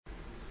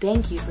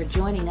Thank you for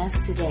joining us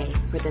today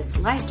for this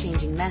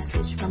life-changing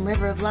message from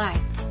River of Life.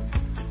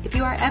 If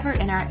you are ever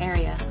in our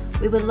area,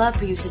 we would love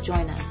for you to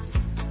join us.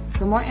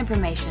 For more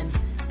information,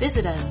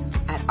 visit us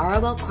at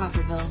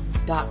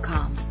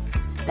rolcrawfordville.com.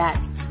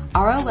 That's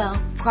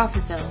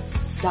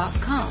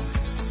rolcrawfordville.com.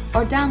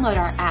 Or download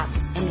our app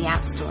in the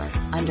App Store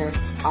under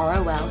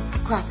ROL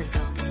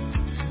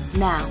Crawfordville.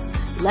 Now,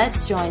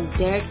 let's join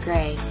Derek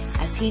Gray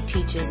as he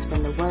teaches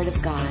from the Word of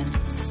God.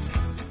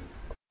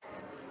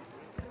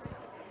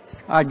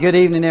 All right, good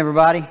evening,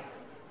 everybody.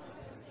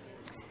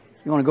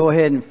 You want to go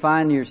ahead and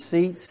find your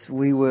seats.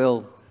 We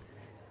will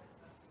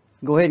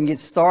go ahead and get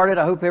started.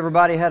 I hope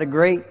everybody had a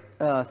great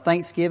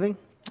Thanksgiving.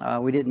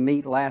 We didn't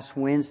meet last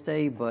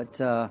Wednesday, but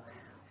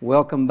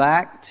welcome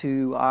back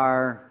to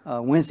our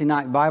Wednesday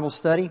night Bible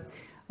study.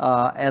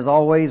 As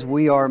always,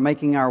 we are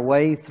making our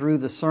way through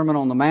the Sermon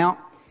on the Mount,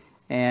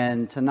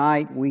 and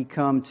tonight we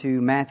come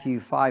to Matthew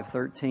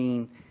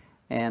 5:13,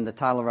 and the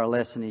title of our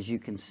lesson, as you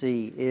can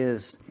see,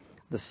 is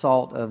the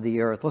salt of the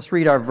earth. Let's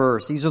read our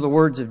verse. These are the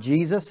words of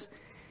Jesus,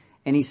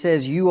 and he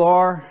says, "You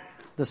are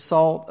the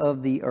salt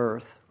of the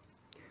earth.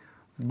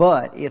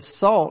 But if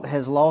salt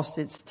has lost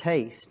its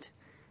taste,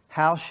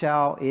 how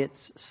shall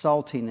its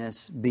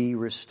saltiness be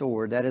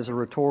restored?" That is a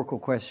rhetorical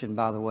question,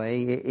 by the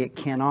way. It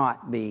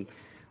cannot be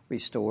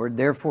restored.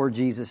 Therefore,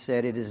 Jesus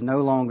said, "It is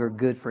no longer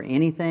good for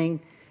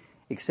anything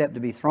except to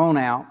be thrown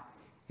out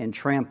and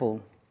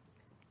trampled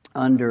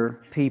under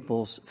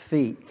people's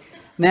feet."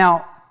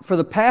 Now, for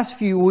the past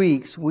few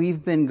weeks,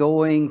 we've been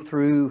going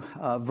through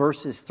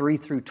verses 3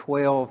 through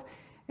 12,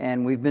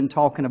 and we've been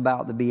talking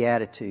about the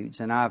Beatitudes.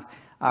 And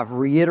I've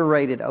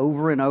reiterated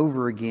over and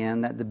over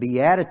again that the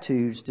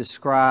Beatitudes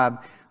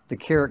describe the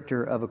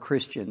character of a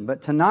Christian.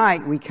 But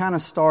tonight, we kind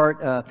of start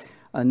a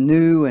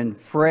new and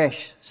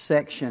fresh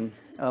section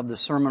of the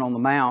Sermon on the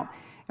Mount.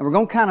 And we're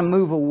going to kind of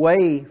move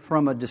away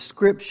from a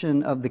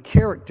description of the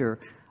character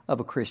of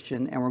a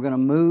Christian, and we're going to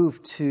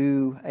move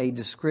to a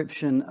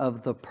description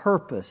of the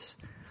purpose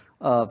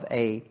of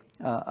a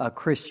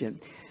Christian.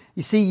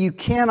 You see, you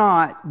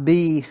cannot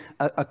be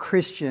a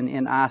Christian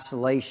in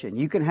isolation.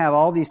 You can have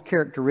all these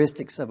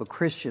characteristics of a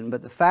Christian,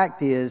 but the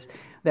fact is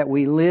that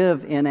we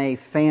live in a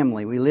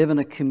family. We live in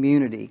a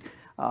community.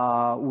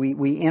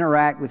 We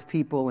interact with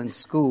people in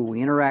school.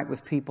 We interact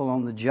with people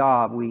on the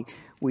job. We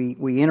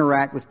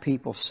interact with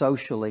people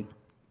socially.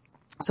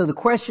 So the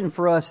question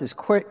for us as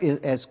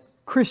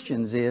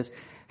Christians is,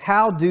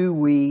 how do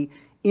we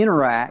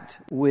interact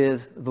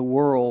with the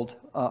world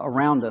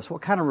around us?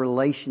 What kind of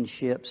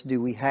relationships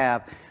do we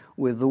have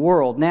with the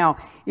world? Now,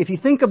 if you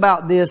think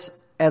about this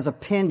as a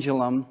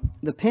pendulum,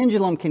 the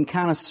pendulum can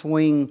kind of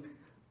swing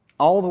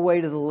all the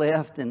way to the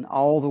left and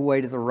all the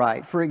way to the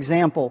right. For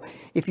example,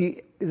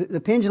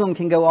 the pendulum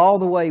can go all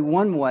the way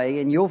one way,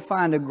 and you'll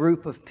find a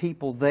group of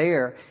people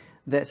there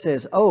that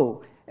says,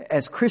 "Oh,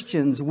 as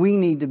Christians, we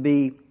need to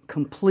be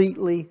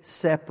completely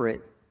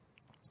separate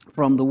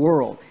from the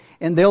world."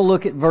 And they'll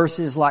look at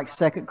verses like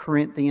 2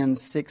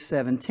 Corinthians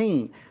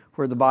 6:17,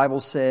 where the Bible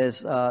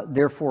says,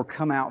 "Therefore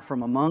come out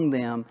from among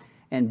them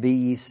and be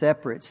ye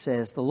separate,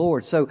 says the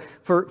Lord." So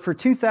for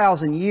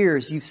 2,000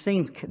 years, you've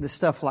seen the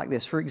stuff like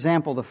this. For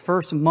example, the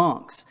first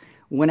monks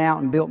went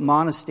out and built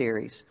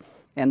monasteries,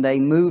 and they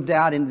moved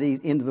out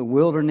into the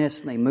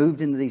wilderness, and they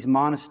moved into these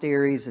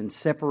monasteries and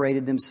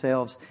separated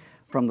themselves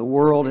from the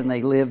world, and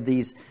they lived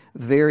these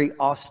very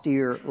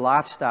austere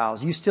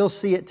lifestyles. You still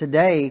see it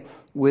today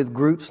with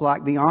groups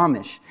like the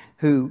Amish,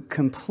 who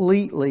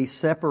completely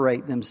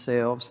separate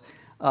themselves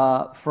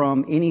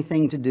from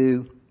anything to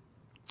do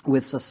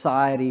with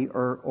society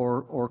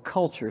or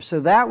culture. So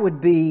that would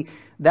be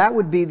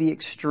the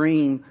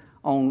extreme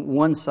on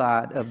one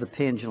side of the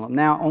pendulum.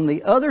 Now, on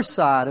the other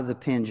side of the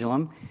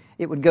pendulum,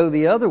 it would go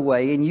the other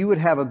way, and you would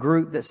have a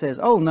group that says,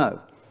 "Oh,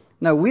 no,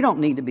 we don't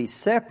need to be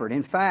separate.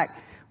 In fact,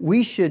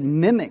 we should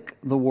mimic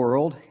the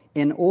world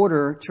in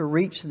order to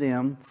reach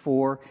them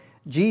for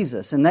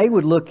Jesus." And they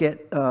would look at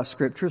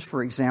scriptures,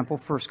 for example,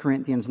 1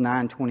 Corinthians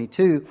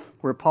 9:22,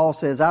 where Paul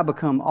says, "I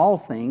become all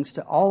things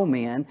to all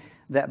men,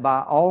 that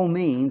by all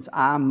means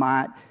I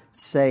might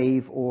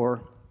save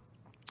or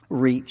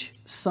reach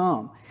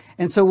some."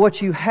 And so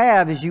what you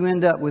have is you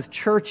end up with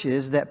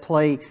churches that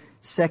play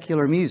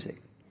secular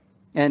music.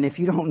 And if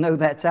you don't know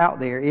that's out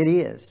there, it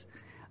is.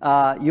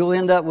 You'll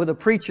end up with a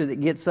preacher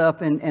that gets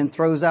up and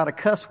throws out a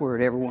cuss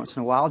word every once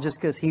in a while just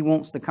because he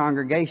wants the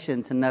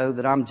congregation to know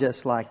that I'm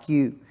just like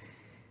you.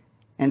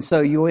 And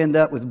so you'll end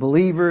up with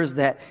believers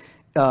that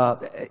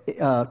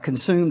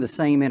consume the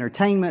same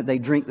entertainment, they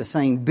drink the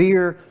same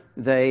beer,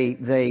 they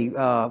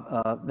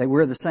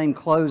wear the same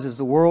clothes as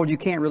the world. You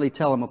can't really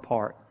tell them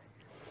apart.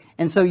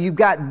 And so you've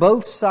got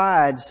both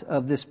sides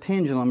of this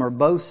pendulum, or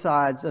both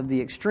sides of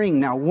the extreme.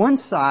 Now, one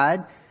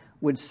side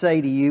would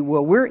say to you,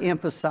 "Well, we're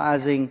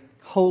emphasizing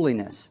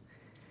holiness."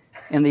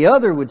 And the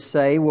other would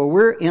say, "Well,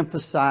 we're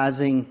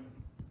emphasizing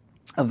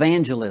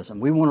evangelism.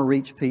 We want to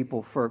reach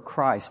people for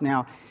Christ."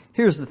 Now,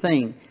 here's the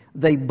thing.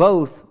 They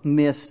both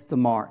miss the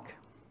mark.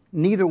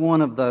 Neither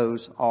one of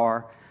those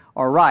are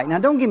right. Now,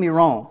 don't get me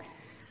wrong.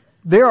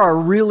 There are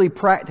really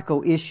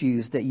practical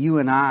issues that you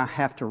and I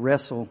have to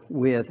wrestle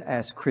with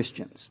as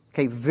Christians.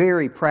 Okay,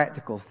 very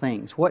practical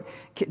things. What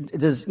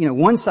does,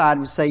 one side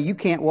would say you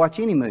can't watch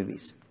any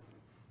movies.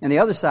 And the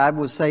other side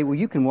would say, well,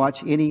 you can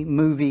watch any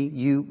movie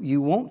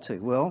you want to.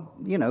 Well,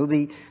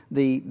 the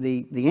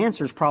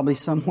answer is probably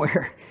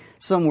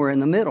somewhere in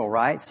the middle,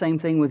 right? Same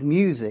thing with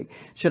music.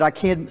 Should I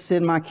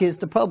send my kids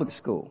to public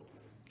school?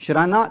 Should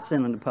I not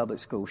send them to public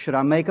school? Should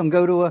I make them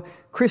go to a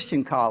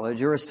Christian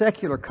college or a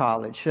secular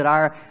college? Should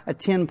I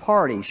attend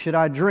parties? Should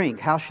I drink?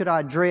 How should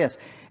I dress?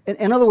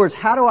 In other words,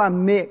 how do I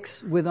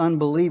mix with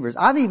unbelievers?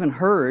 I've even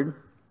heard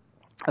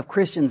of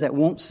Christians that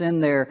won't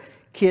send their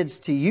kids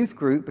to youth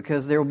group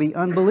because there will be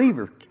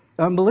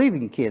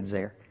unbelieving kids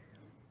there.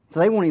 So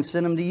they won't even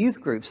send them to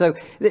youth group. So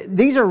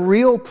these are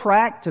real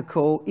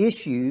practical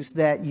issues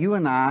that you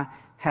and I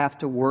have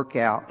to work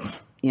out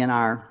in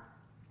our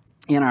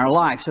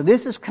life. So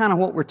this is kind of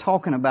what we're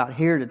talking about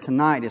here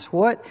tonight, is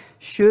what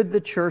should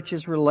the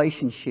church's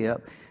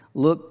relationship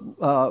look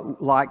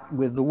like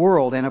with the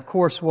world? And of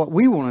course, what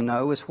we want to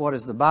know is, what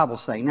does the Bible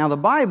say? Now, the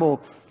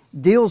Bible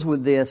deals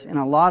with this in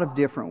a lot of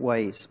different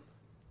ways.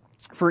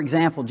 For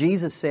example,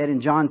 Jesus said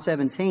in John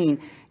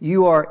 17,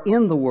 you are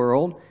in the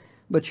world,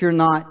 but you're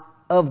not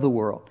of the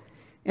world.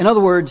 In other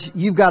words,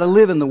 you've got to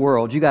live in the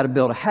world. You've got to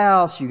build a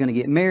house. You're going to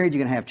get married. You're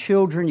going to have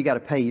children. You've got to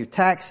pay your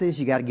taxes.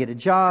 You've got to get a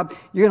job.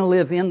 You're going to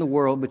live in the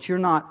world, but you're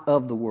not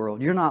of the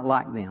world. You're not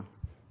like them.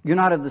 You're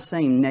not of the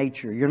same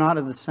nature. You're not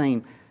of the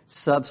same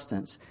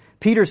substance.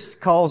 Peter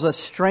calls us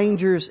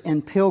strangers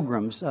and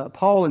pilgrims.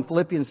 Paul in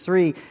Philippians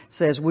 3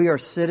 says we are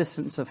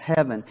citizens of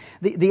heaven.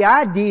 The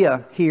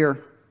idea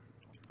here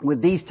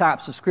with these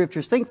types of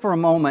scriptures, think for a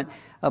moment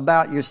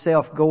about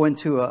yourself going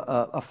to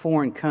a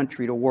foreign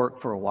country to work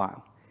for a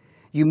while.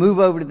 You move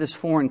over to this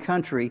foreign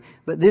country,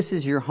 but this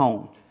is your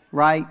home,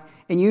 right?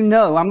 And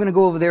I'm going to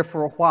go over there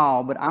for a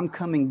while, but I'm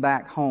coming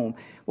back home.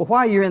 Well,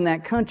 while you're in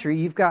that country,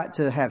 you've got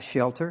to have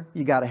shelter.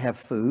 You got to have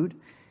food.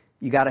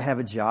 You got to have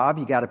a job.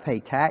 You got to pay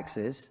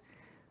taxes.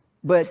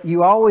 But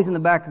you always, in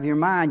the back of your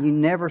mind, you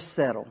never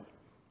settle.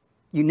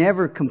 You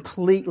never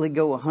completely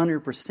go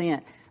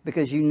 100%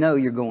 because you know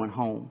you're going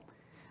home.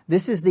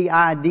 This is the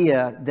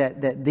idea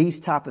that these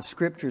type of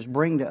scriptures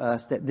bring to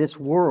us, that this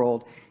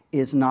world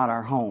is not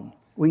our home.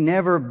 We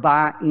never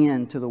buy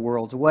into the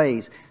world's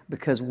ways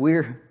because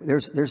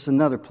there's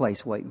another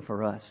place waiting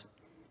for us.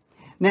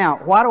 Now,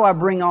 why do I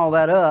bring all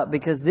that up?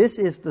 Because this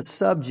is the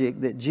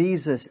subject that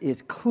Jesus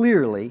is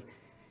clearly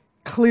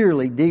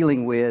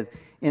dealing with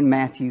in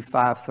Matthew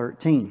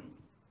 5:13.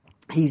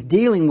 He's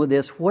dealing with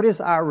this. What is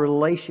our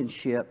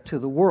relationship to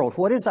the world?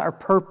 What is our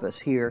purpose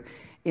here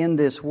in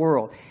this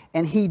world?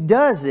 And he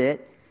does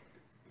it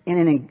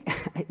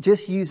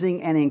just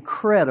using an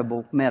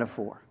incredible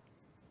metaphor.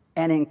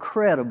 An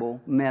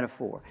incredible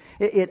metaphor.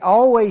 It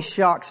always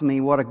shocks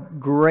me what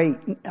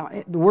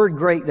the word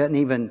great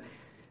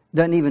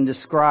doesn't even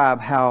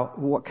describe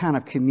what kind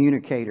of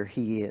communicator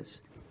he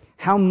is.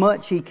 How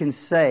much he can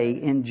say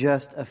in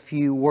just a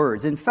few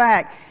words. In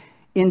fact,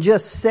 in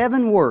just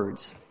 7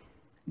 words,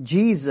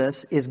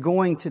 Jesus is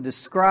going to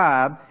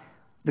describe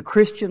the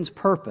Christian's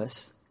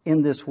purpose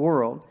in this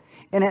world.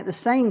 And at the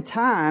same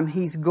time,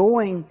 he's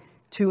going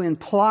to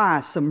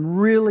imply some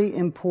really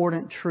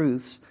important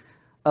truths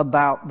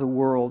about the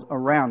world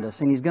around us.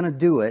 And he's going to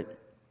do it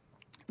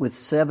with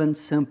 7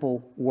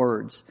 simple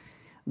words.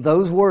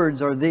 Those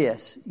words are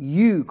this: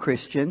 you,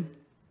 Christian,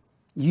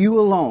 you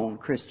alone,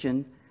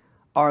 Christian,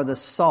 are the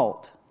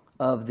salt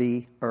of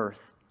the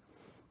earth.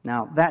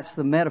 Now, that's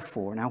the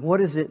metaphor. Now, what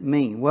does it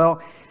mean?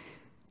 Well,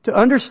 to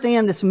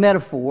understand this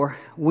metaphor,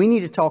 we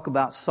need to talk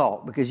about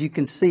salt, because you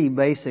can see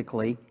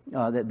basically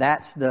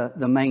that's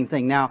the main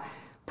thing. Now,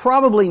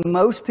 probably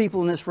most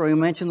people in this room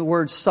mention the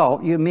word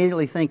salt. You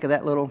immediately think of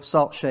that little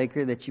salt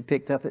shaker that you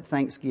picked up at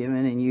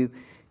Thanksgiving and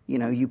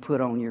you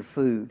put on your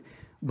food.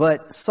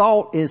 But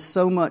salt is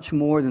so much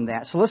more than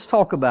that. So let's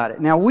talk about it.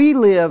 Now, we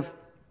live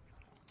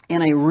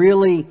in a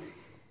really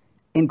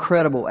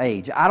incredible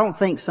age. I don't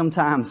think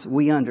sometimes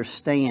we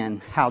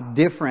understand how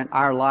different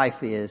our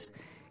life is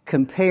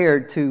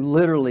compared to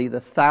literally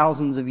the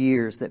thousands of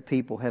years that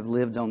people have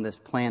lived on this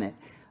planet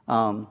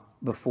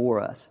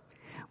before us.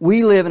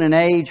 We live in an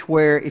age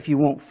where if you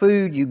want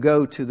food, you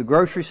go to the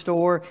grocery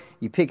store,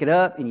 you pick it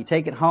up and you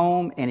take it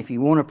home, and if you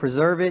want to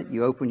preserve it,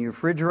 you open your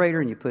refrigerator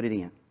and you put it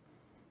in.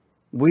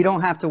 We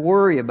don't have to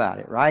worry about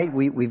it, right?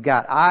 We've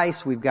got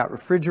ice, we've got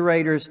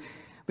refrigerators,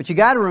 but you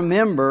got to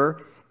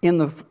remember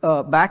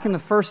back in the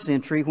first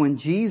century when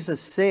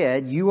Jesus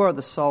said, "You are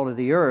the salt of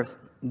the earth,"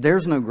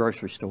 there's no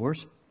grocery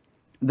stores,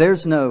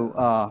 there's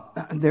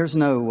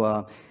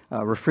no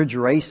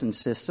refrigeration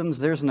systems,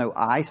 there's no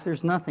ice,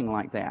 there's nothing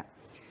like that.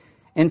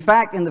 In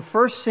fact, in the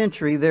first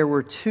century, there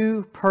were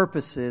 2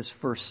 purposes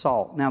for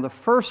salt. Now, the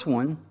first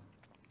one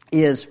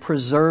is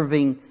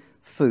preserving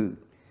food.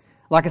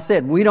 Like I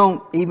said, we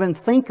don't even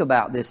think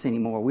about this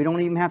anymore. We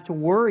don't even have to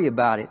worry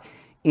about it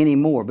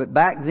anymore. But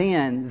back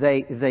then,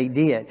 they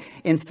did.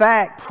 In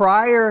fact,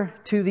 prior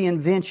to the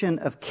invention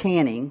of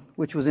canning,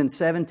 which was in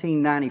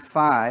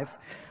 1795,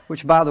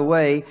 which, by the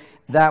way,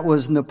 That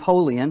was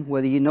Napoleon,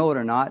 whether you know it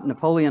or not.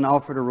 Napoleon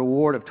offered a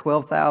reward of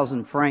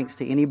 12,000 francs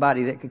to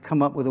anybody that could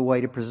come up with a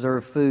way to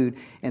preserve food,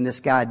 and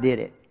this guy did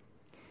it.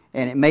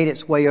 And it made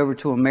its way over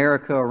to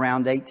America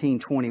around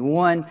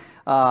 1821.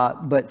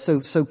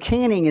 So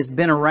canning has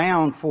been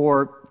around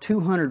for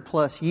 200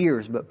 plus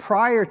years. But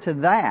prior to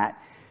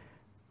that,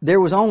 there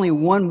was only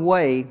one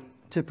way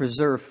to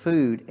preserve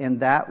food, and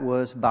that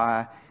was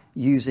by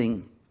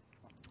using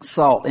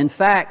salt. In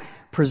fact,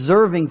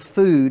 preserving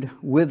food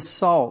with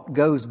salt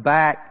goes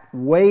back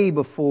way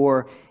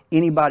before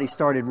anybody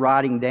started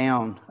writing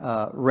down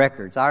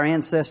records. Our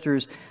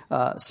ancestors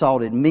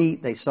salted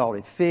meat, they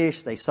salted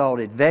fish, they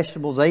salted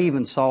vegetables, they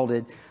even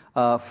salted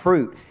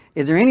fruit.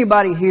 Is there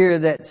anybody here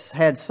that's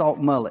had salt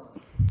mullet?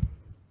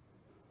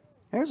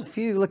 There's a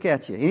few. Look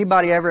at you.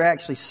 Anybody ever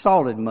actually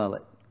salted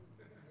mullet?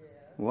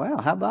 Wow,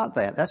 how about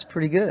that? That's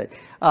pretty good.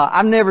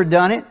 I've never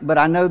done it, but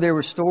I know there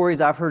were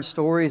stories. I've heard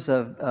stories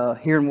of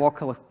here in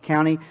Wakulla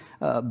County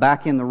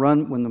back in the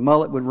run when the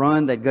mullet would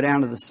run. They'd go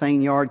down to the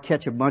seine yard,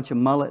 catch a bunch of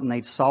mullet, and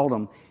they'd salt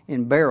them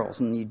in barrels,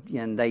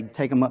 and they'd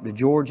take them up to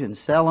Georgia and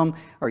sell them,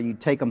 or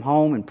you'd take them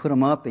home and put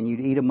them up, and you'd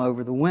eat them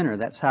over the winter.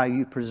 That's how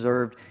you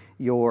preserved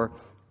your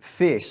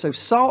fish. So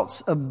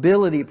salt's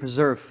ability to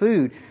preserve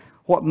food,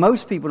 what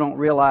most people don't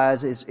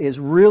realize is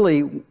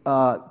really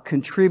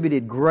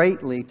contributed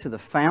greatly to the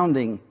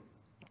founding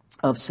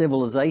of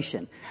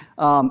civilization.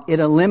 It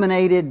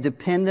eliminated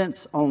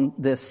dependence on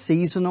the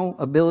seasonal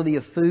ability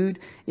of food.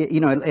 It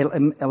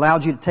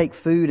allowed you to take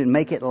food and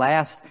make it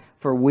last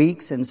for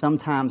weeks and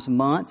sometimes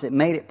months. It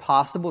made it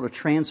possible to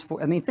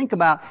transport. I mean, think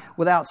about,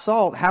 without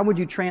salt, how would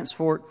you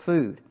transport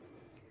food?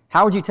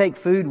 How would you take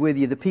food with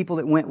you? The people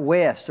that went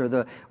west, or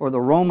the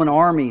Roman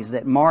armies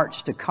that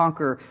marched to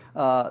conquer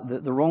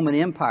the Roman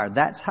Empire.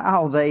 That's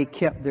how they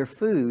kept their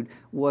food,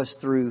 was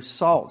through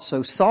salt.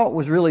 So salt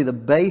was really the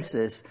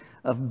basis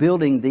of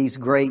building these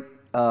great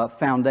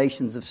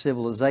foundations of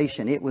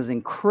civilization. It was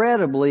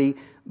incredibly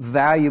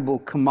valuable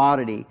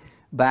commodity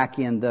back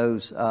in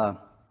those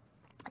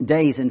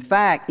days. In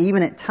fact,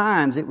 even at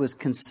times it was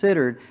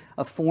considered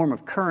a form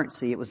of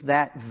currency. It was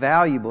that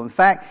valuable. In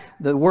fact,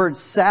 the word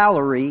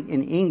salary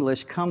in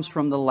English comes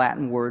from the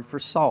Latin word for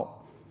salt.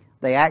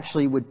 They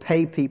actually would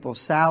pay people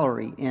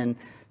salary in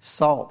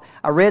salt.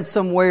 I read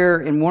somewhere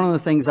in one of the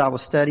things I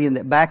was studying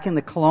that back in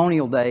the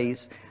colonial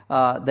days,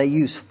 they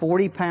used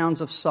 40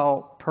 pounds of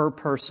salt per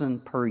person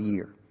per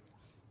year.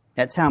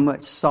 That's how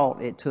much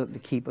salt it took to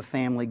keep a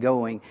family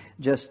going,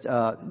 just,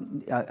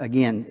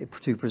 again,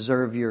 to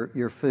preserve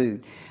your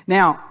food.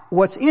 Now,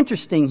 what's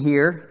interesting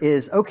here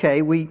is,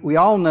 okay, we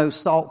all know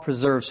salt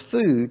preserves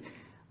food,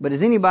 but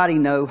does anybody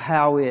know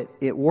how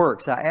it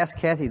works? I asked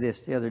Kathy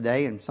this the other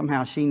day, and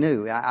somehow she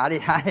knew. I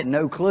had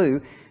no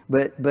clue,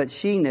 but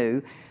she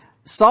knew.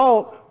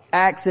 Salt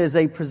acts as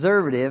a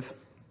preservative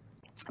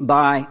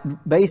by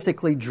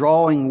basically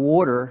drawing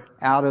water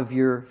out of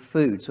your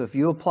food. So if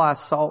you apply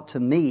salt to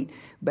meat,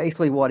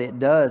 basically what it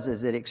does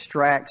is it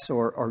extracts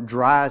or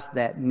dries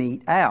that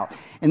meat out.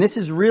 And this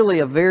is really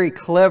a very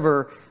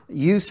clever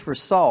use for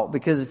salt,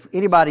 because if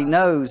anybody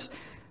knows,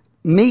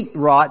 meat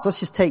rots. Let's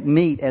just take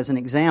meat as an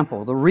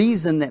example. The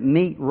reason that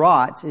meat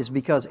rots is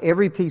because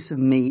every piece of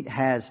meat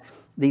has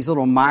these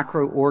little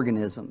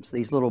microorganisms,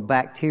 these little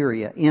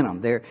bacteria in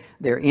them.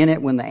 They're in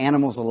it when the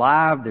animal's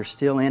alive. They're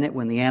still in it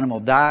when the animal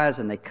dies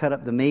and they cut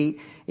up the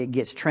meat. It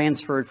gets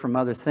transferred from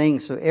other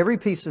things. So every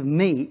piece of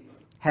meat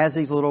has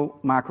these little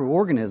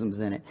microorganisms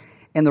in it.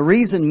 And the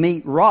reason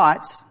meat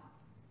rots,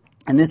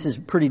 and this is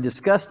pretty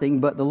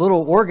disgusting, but the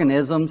little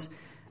organisms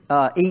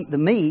eat the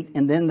meat,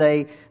 and then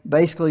they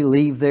basically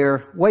leave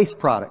their waste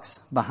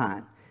products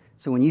behind.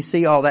 So when you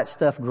see all that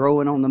stuff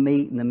growing on the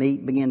meat, and the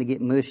meat begin to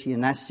get mushy,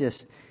 and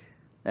that's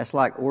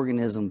like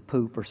organism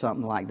poop or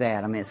something like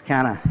that. I mean, it's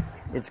kind of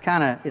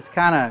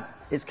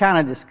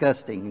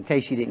disgusting, in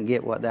case you didn't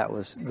get what that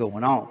was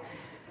going on.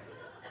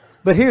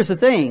 But here's the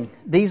thing.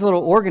 These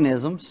little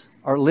organisms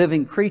are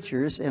living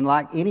creatures, and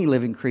like any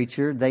living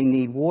creature, they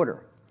need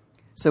water.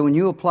 So when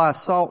you apply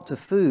salt to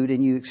food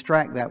and you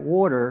extract that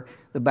water,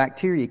 the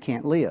bacteria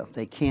can't live.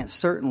 They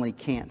certainly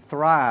can't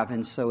thrive,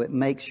 and so it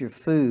makes your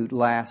food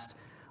last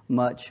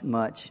much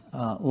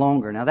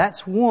longer. Now,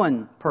 that's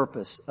one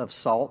purpose of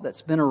salt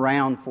that's been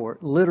around for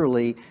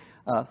literally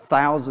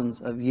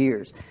thousands of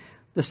years.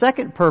 The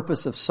second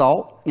purpose of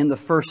salt in the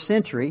first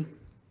century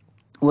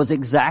was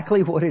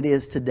exactly what it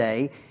is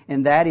today,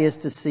 and that is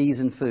to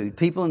season food.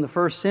 People in the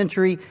first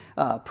century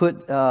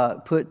put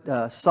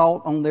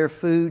salt on their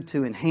food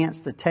to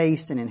enhance the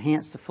taste and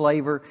enhance the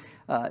flavor,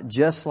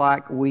 just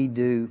like we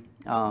do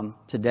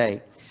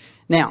today.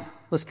 Now,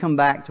 let's come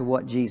back to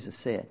what Jesus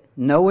said.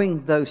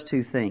 Knowing those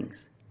two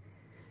things,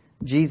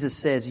 Jesus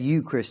says,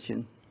 you,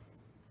 Christian,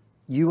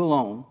 you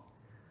alone,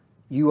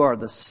 you are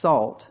the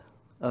salt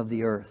of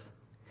the earth.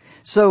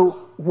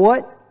 So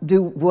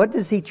what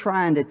is he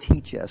trying to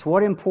teach us?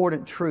 What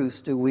important truths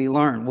do we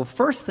learn? Well,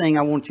 first thing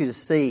I want you to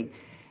see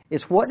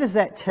is, what does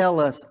that tell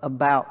us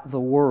about the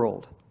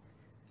world?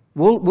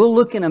 We'll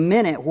look in a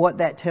minute what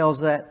that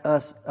tells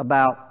us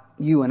about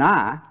you and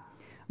I.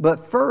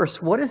 But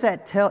first, what does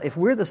that tell? If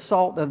we're the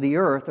salt of the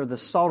earth or the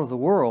salt of the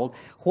world,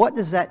 what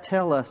does that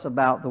tell us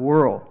about the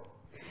world?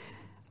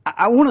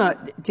 I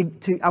want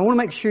to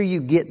make sure you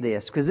get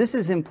this, because this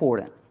is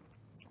important.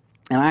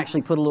 And I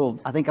actually put a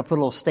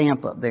little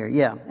stamp up there.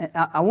 Yeah.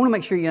 I want to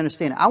make sure you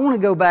understand it. I want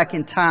to go back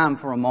in time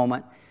for a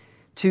moment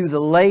to the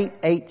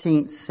late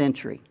 18th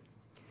century.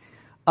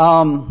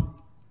 Darwin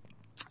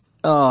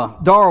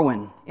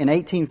in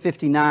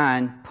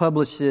 1859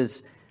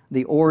 publishes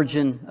The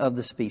Origin of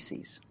the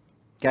Species.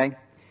 Okay?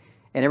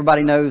 And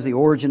everybody knows The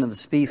Origin of the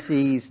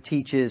Species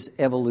teaches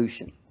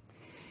evolution.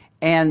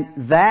 And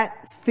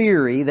that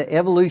theory, the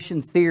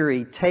evolution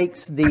theory,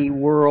 takes the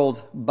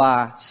world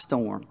by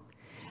storm.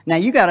 Now,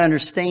 you got to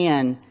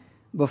understand,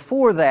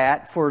 before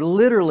that, for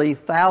literally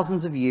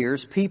thousands of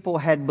years, people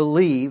had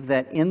believed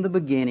that in the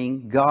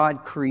beginning,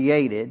 God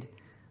created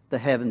the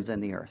heavens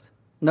and the earth.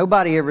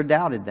 Nobody ever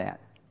doubted that.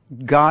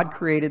 God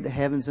created the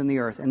heavens and the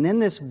earth. And then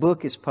this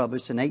book is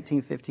published in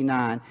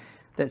 1859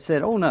 that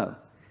said, oh no,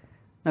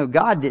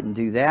 God didn't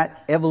do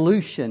that.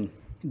 Evolution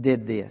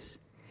did this.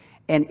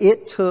 And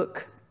it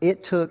took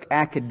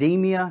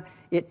academia,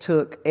 it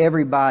took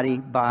everybody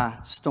by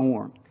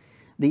storm.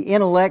 The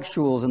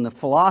intellectuals and the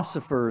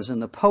philosophers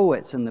and the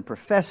poets and the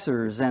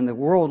professors and the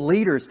world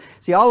leaders,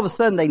 see, all of a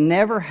sudden they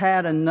never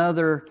had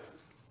another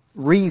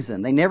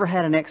reason. They never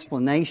had an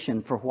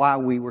explanation for why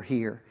we were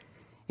here.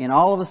 And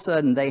all of a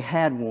sudden they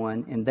had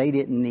one, and they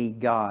didn't need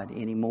God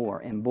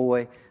anymore. And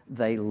boy,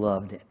 they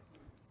loved it.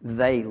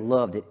 They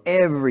loved it.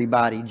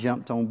 Everybody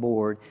jumped on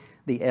board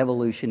the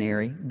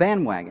evolutionary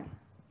bandwagon.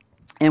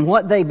 And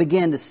what they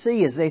began to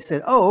see is they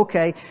said, oh,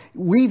 okay,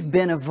 we've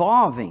been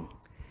evolving.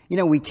 You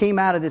know, we came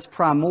out of this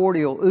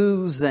primordial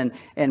ooze and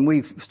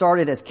we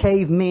started as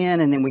cavemen,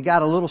 and then we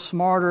got a little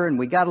smarter and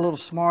we got a little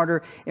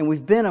smarter, and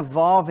we've been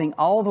evolving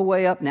all the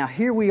way up. Now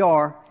here we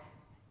are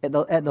in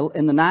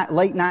the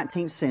late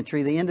 19th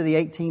century, the end of the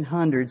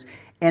 1800s,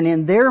 and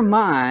in their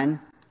mind,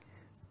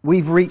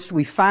 we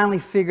finally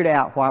figured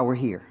out why we're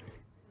here.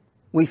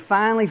 We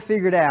finally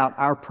figured out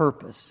our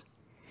purpose.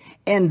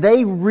 And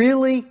they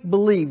really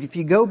believed, if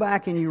you go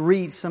back and you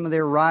read some of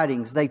their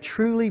writings, they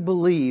truly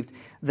believed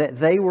that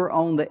they were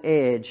on the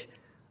edge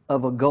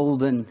of a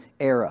golden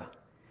era.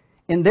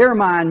 In their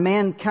mind,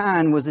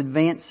 mankind was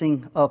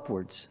advancing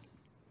upwards.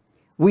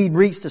 We'd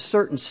reached a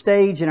certain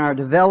stage in our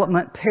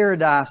development.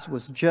 Paradise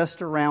was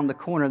just around the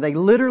corner. They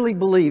literally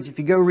believed, if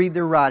you go read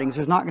their writings,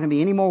 there's not going to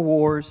be any more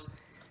wars.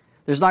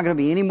 There's not going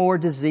to be any more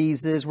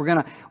diseases. We're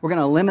going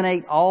to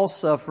eliminate all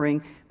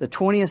suffering. The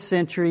 20th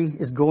century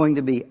is going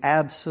to be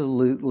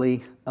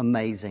absolutely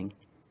amazing.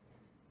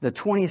 The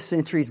 20th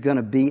century is going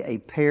to be a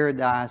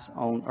paradise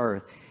on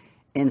earth.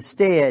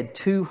 Instead,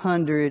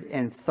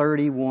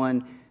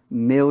 231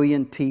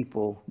 million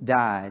people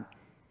died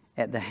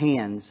at the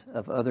hands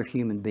of other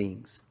human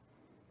beings.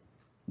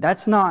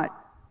 That's not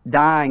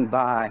dying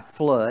by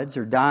floods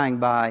or dying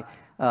by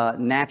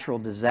natural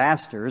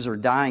disasters or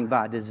dying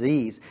by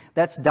disease.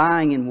 That's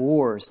dying in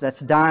wars. That's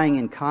dying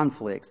in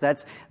conflicts.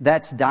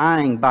 That's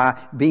dying by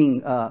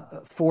being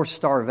forced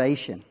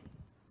starvation.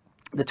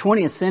 The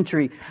 20th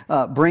century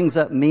brings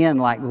up men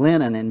like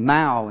Lenin and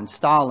Mao and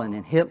Stalin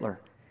and Hitler.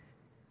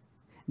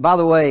 By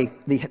the way,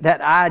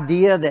 that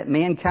idea that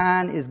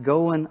mankind is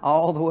going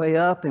all the way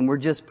up and we're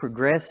just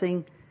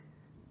progressing,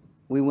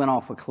 we went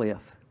off a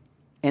cliff.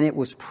 And it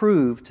was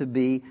proved to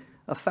be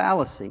a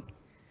fallacy.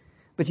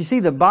 But you see,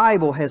 the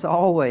Bible has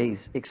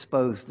always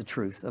exposed the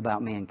truth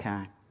about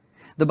mankind.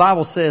 The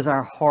Bible says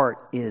our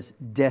heart is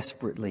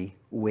desperately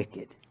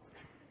wicked.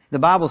 The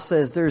Bible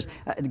says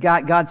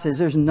God says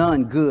there's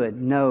none good,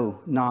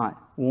 no,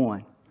 not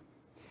one.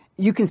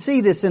 You can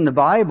see this in the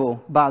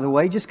Bible, by the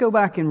way. Just go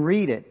back and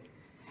read it.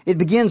 It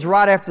begins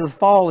right after the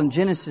fall in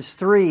Genesis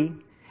 3.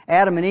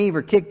 Adam and Eve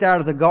are kicked out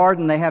of the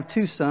garden. They have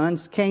two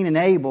sons, Cain and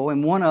Abel,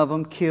 and one of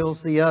them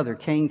kills the other.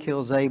 Cain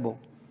kills Abel.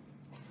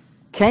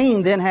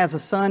 Cain then has a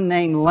son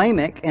named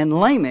Lamech, and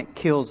Lamech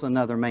kills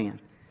another man.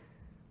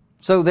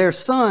 So their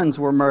sons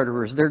were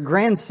murderers. Their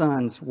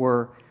grandsons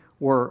were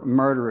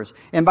murderers.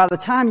 And by the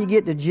time you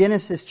get to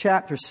Genesis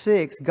chapter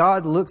 6,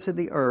 God looks at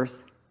the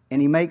earth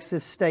and He makes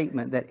this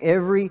statement that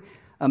every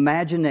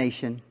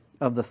imagination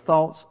of the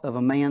thoughts of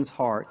a man's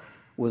heart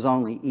was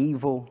only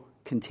evil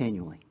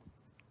continually.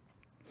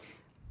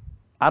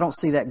 I don't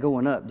see that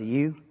going up, do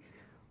you?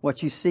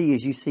 What you see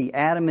is you see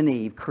Adam and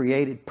Eve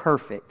created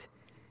perfect,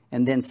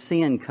 and then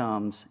sin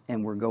comes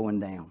and we're going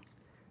down.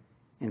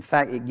 In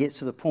fact, it gets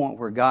to the point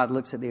where God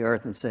looks at the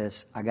earth and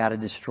says, I got to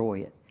destroy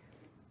it.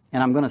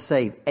 And I'm going to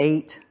save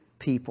 8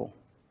 people.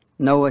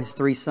 Noah, his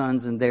 3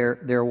 sons, and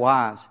their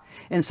wives.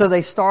 And so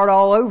they start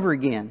all over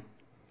again.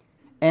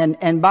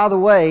 And by the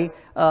way,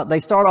 they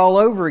start all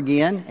over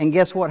again, and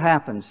guess what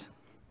happens?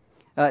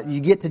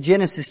 You get to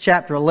Genesis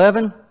chapter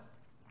 11,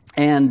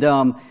 and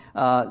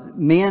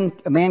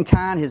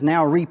mankind has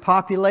now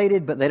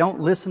repopulated, but they don't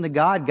listen to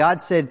God.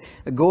 God said,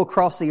 go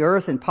across the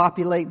earth and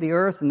populate the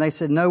earth. And they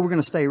said, no, we're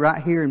going to stay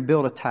right here and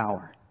build a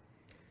tower.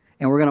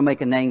 And we're going to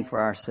make a name for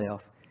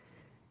ourselves.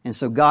 And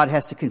so God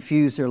has to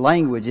confuse their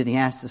language, and He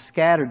has to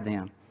scatter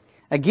them.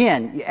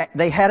 Again,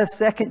 they had a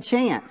second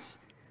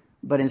chance,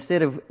 but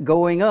instead of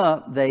going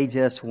up, they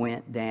just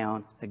went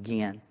down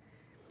again.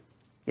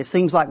 It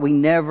seems like we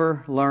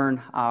never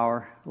learn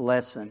our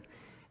lesson.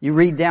 You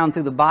read down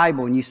through the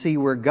Bible and you see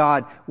where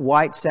God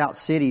wipes out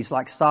cities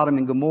like Sodom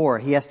and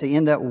Gomorrah. He has to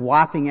end up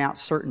wiping out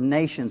certain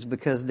nations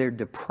because their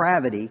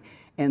depravity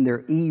and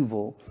their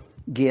evil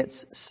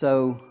gets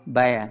so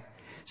bad.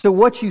 So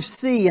what you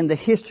see in the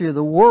history of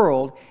the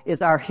world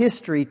is our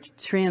history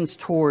trends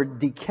toward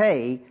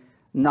decay,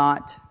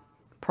 not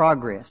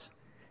progress.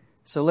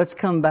 So let's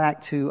come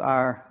back to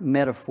our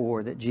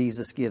metaphor that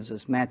Jesus gives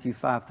us, Matthew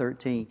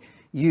 5:13.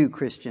 You,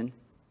 Christian,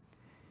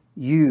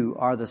 you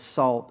are the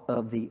salt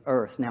of the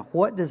earth. Now,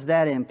 what does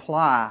that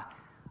imply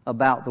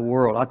about the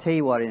world? I'll tell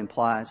you what it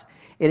implies.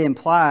 It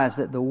implies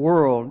that the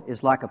world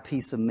is like a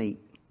piece of meat.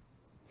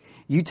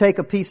 You take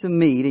a piece of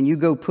meat and you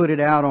go put it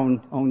out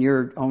on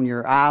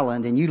your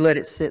island and you let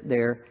it sit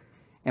there,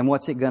 and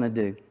what's it going to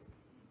do?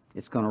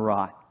 It's going to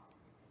rot.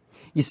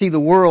 You see, the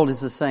world is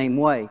the same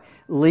way.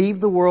 Leave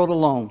the world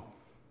alone.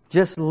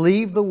 Just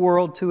leave the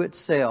world to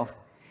itself,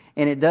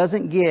 and it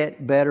doesn't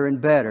get better and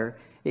better.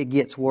 It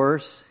gets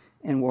worse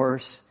and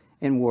worse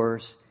and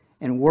worse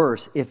and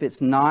worse if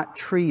it's not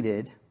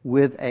treated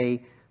with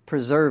a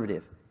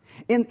preservative.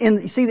 In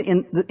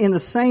the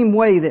same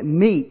way that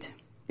meat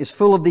is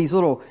full of these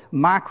little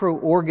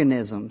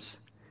microorganisms,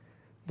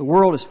 the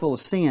world is full of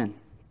sin.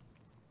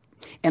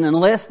 And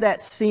unless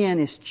that sin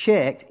is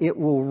checked, it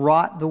will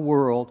rot the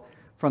world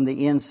from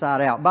the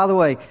inside out. By the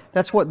way,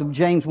 that's what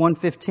James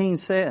 1:15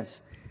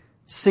 says.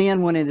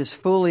 Sin, when it is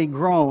fully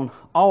grown,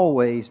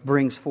 always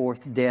brings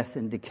forth death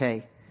and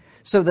decay.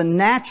 So the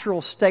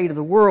natural state of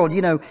the world,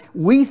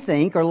 we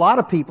think, or a lot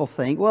of people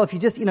think, well, if you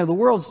just, the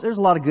world's, there's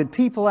a lot of good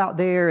people out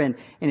there, and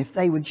if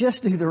they would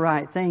just do the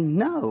right thing.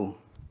 No,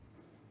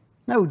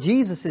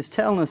 Jesus is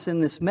telling us in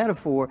this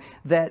metaphor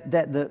that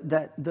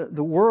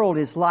the world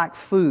is like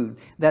food,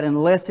 that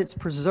unless it's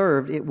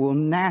preserved, it will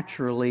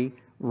naturally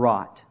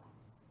rot.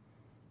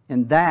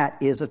 And that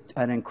is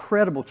an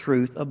incredible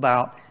truth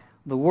about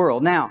the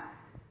world. Now,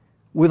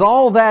 with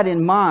all that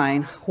in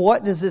mind,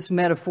 what does this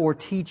metaphor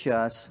teach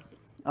us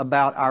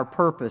about our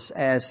purpose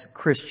as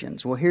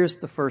Christians? Well, here's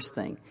the first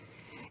thing.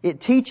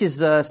 It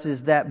teaches us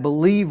is that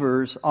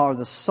believers are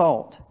the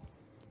salt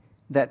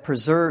that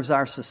preserves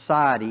our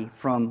society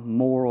from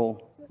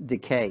moral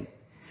decay.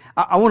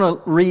 I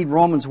want to read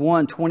Romans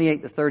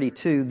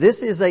 1:28-32.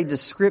 This is a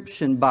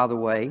description, by the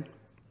way,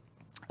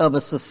 of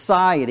a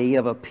society,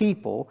 of a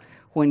people,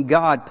 when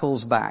God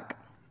pulls back.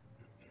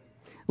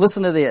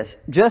 Listen to this.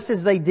 Just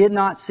as they did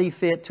not see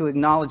fit to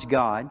acknowledge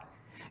God,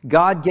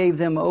 God gave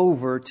them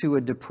over to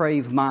a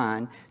depraved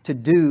mind to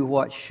do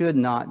what should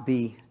not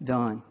be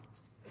done.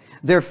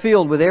 They're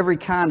filled with every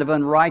kind of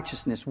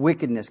unrighteousness,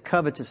 wickedness,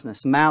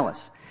 covetousness,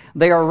 malice.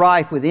 They are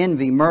rife with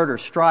envy, murder,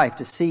 strife,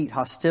 deceit,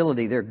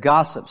 hostility. They're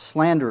gossips,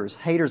 slanderers,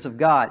 haters of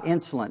God,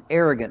 insolent,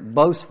 arrogant,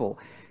 boastful,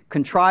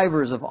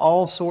 contrivers of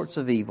all sorts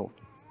of evil,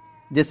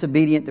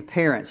 disobedient to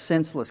parents,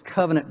 senseless,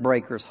 covenant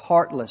breakers,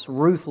 heartless,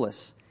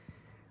 ruthless.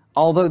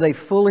 Although they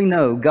fully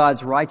know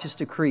God's righteous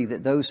decree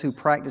that those who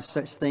practice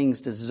such things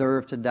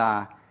deserve to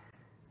die,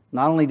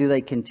 not only do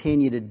they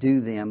continue to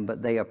do them,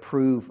 but they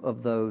approve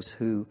of those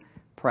who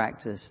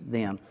practice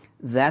them.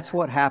 That's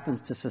what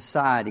happens to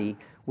society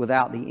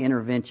without the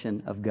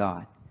intervention of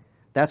God.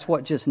 That's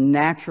what just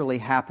naturally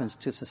happens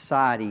to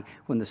society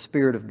when the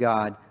Spirit of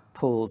God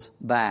pulls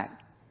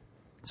back.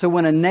 So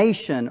when a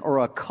nation or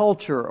a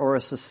culture or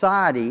a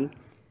society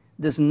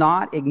does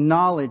not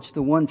acknowledge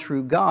the one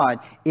true God,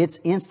 its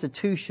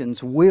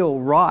institutions will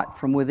rot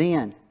from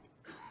within.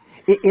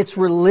 Its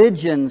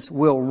religions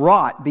will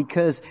rot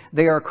because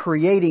they are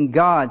creating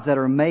gods that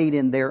are made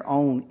in their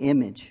own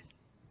image.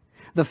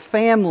 The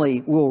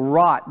family will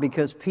rot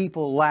because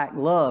people lack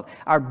love.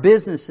 Our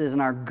businesses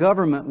and our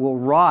government will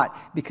rot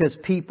because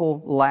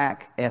people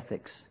lack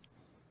ethics.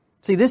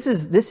 See, this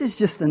is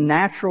just the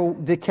natural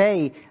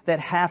decay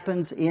that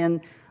happens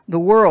in the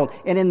world.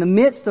 And in the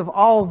midst of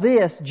all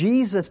this,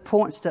 Jesus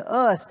points to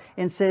us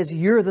and says,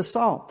 you're the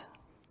salt.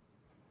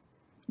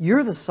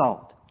 You're the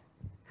salt.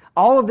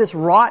 All of this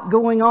rot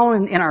going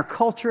on in our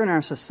culture and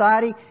our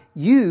society,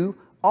 you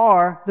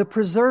are the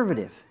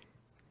preservative.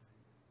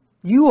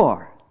 You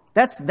are.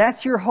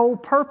 That's your whole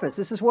purpose.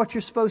 This is what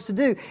you're supposed to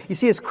do. You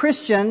see, as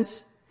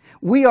Christians,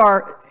 we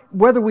are,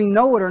 whether we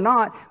know it or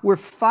not, we're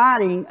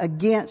fighting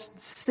against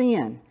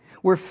sin.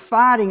 We're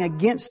fighting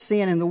against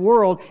sin in the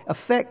world.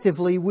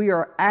 Effectively, we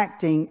are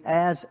acting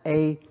as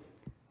a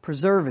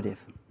preservative.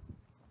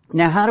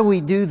 Now, how do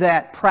we do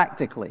that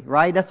practically,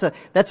 right? That's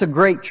a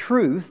great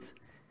truth,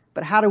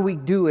 but how do we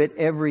do it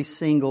every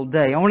single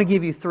day? I want to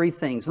give you three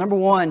things. Number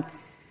one,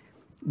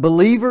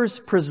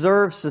 believers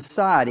preserve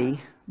society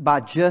by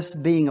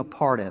just being a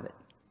part of it.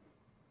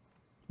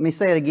 Let me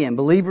say it again.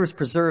 Believers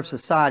preserve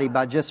society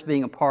by just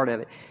being a part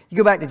of it. You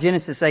go back to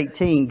Genesis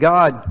 18,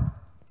 God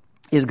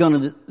is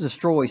going to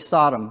destroy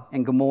Sodom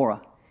and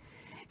Gomorrah.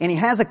 And He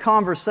has a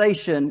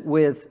conversation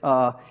with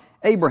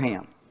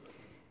Abraham.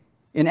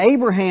 And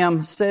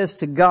Abraham says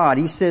to God,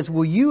 he says,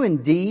 will you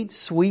indeed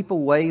sweep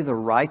away the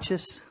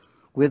righteous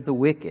with the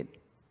wicked?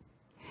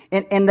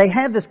 And they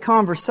had this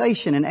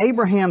conversation, and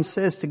Abraham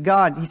says to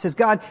God, he says,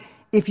 God,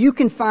 if you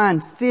can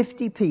find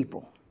 50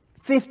 people,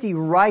 50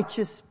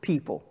 righteous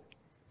people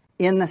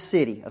in the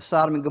city of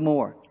Sodom and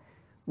Gomorrah,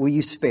 will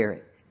you spare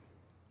it?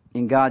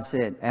 And God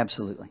said,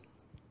 absolutely.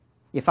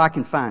 If I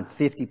can find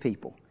 50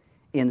 people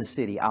in the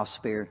city, I'll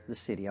spare the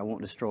city. I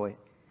won't destroy it.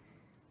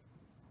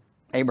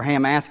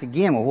 Abraham asked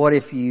again, well, what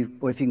if you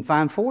can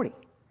find 40?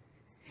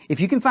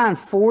 If you can find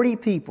 40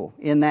 people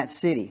in that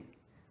city,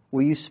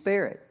 will you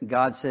spare it?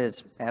 God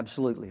says,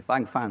 absolutely. If I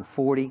can find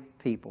 40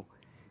 people.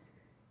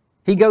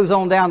 He goes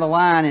on down the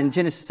line in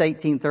Genesis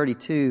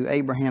 18:32,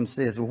 Abraham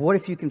says, well, what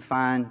if you can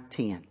find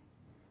 10?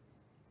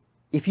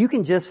 If you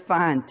can just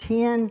find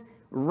 10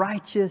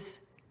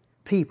 righteous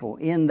people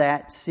in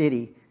that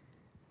city,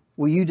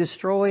 will you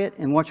destroy it?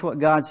 And watch what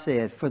God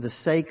said, for the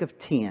sake of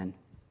 10,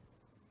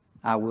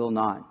 I will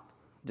not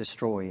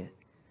destroy it.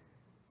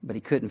 But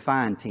he couldn't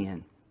find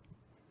 10.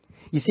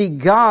 You see,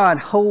 God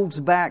holds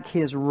back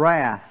His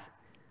wrath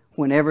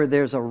whenever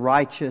there's a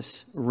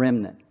righteous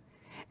remnant.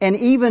 And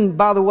even,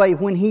 by the way,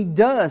 when He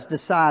does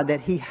decide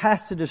that He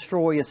has to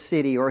destroy a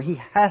city or He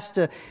has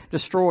to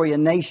destroy a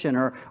nation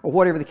or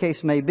whatever the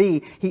case may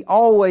be, He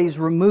always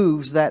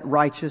removes that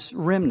righteous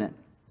remnant,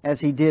 as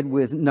He did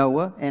with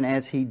Noah and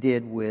as He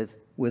did with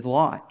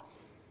Lot.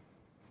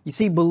 You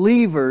see,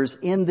 believers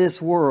in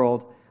this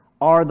world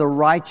are the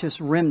righteous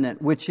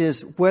remnant, which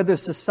is, whether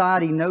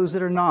society knows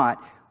it or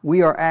not,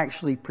 we are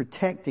actually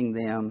protecting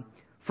them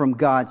from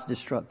God's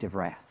destructive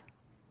wrath,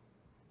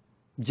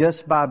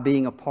 just by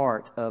being a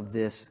part of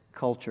this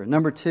culture.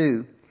 Number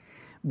 2,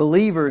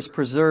 believers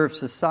preserve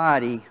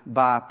society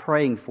by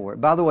praying for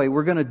it. By the way,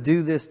 we're going to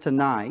do this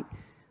tonight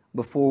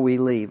before we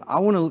leave. I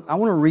want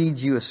to read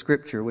you a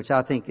scripture which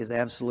I think is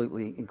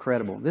absolutely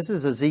incredible. This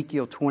is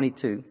Ezekiel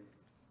 22.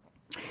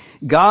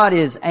 God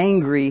is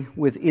angry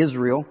with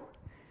Israel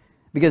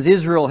because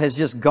Israel has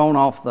just gone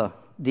off the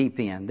deep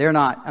end.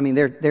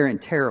 They're in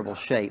terrible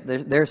shape.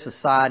 Their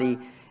society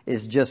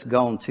is just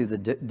gone to the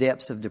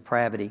depths of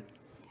depravity.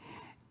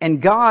 And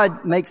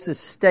God makes a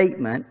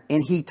statement,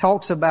 and He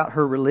talks about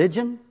her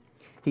religion,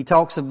 He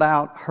talks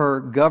about her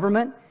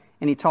government,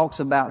 and He talks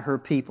about her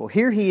people.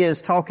 Here He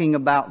is talking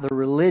about the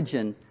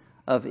religion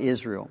of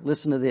Israel.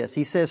 Listen to this.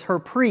 He says, her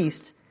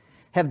priests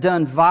have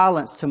done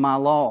violence to my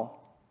law,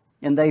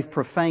 and they've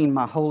profaned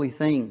my holy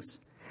things.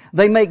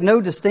 They make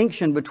no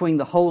distinction between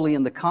the holy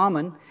and the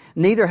common.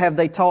 Neither have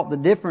they taught the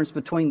difference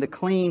between the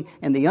clean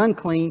and the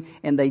unclean,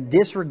 and they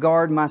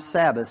disregard my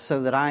Sabbath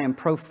so that I am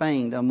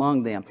profaned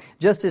among them.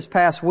 Just this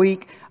past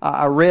week,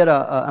 I read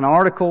an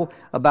article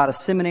about a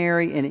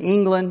seminary in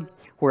England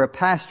where a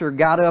pastor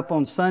got up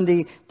on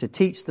Sunday to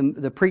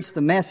preach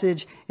the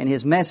message, and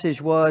his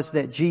message was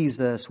that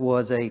Jesus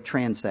was a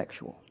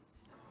transsexual.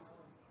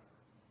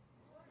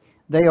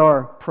 They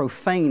are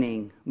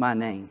profaning my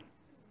name.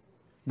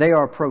 They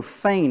are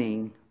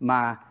profaning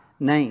my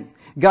name.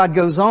 God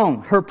goes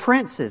on. Her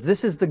princes,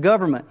 this is the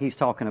government He's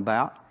talking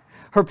about.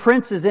 Her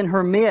princes in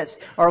her midst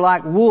are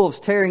like wolves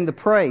tearing the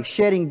prey,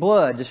 shedding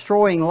blood,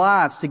 destroying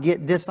lives to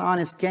get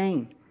dishonest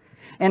gain.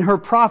 And her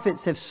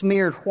prophets have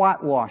smeared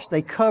whitewash.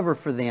 They cover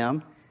for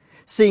them,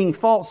 seeing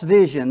false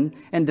vision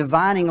and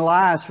divining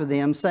lies for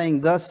them,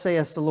 saying, thus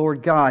saith the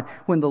Lord God,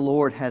 when the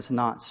Lord has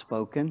not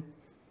spoken.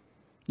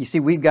 You see,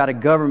 we've got a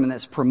government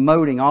that's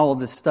promoting all of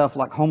this stuff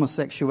like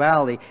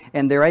homosexuality,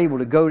 and they're able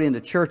to go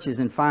into churches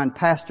and find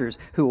pastors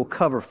who will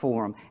cover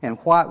for them and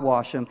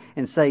whitewash them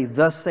and say,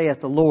 thus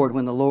saith the Lord,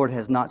 when the Lord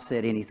has not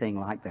said anything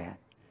like that.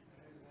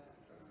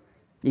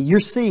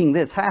 You're seeing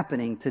this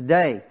happening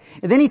today.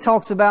 And then He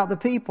talks about the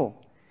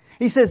people.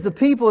 He says, the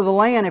people of the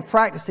land have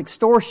practiced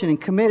extortion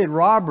and committed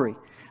robbery.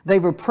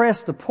 They've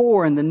oppressed the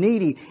poor and the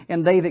needy,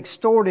 and they've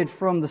extorted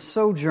from the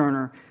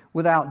sojourner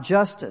without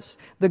justice.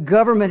 The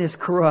government is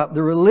corrupt.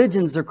 The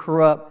religions are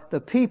corrupt. The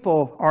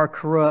people are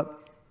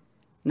corrupt.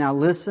 Now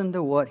listen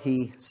to what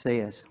He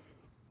says.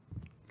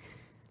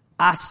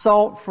 I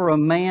sought for a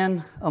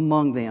man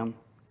among them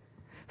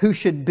who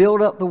should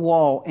build up the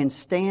wall and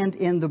stand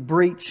in the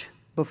breach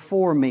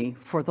before me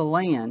for the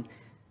land,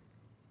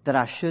 that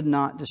I should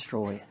not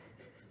destroy it.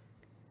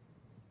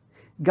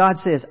 God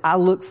says, I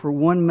looked for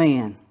one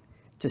man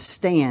to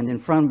stand in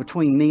front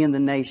between me and the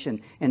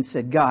nation and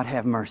said, God,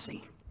 have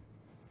mercy.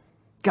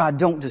 God,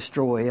 don't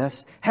destroy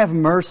us. Have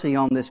mercy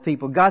on this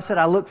people. God said,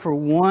 I look for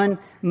one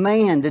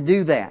man to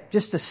do that,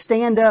 just to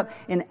stand up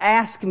and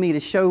ask me to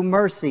show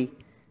mercy.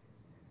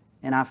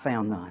 And I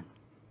found none.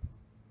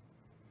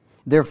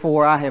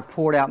 Therefore, I have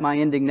poured out my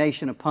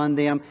indignation upon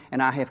them,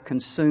 and I have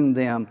consumed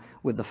them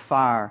with the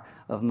fire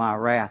of my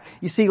wrath.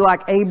 You see,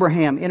 like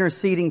Abraham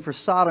interceding for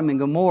Sodom and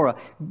Gomorrah,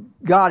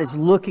 God is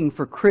looking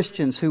for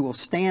Christians who will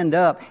stand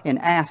up and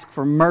ask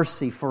for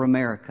mercy for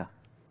America.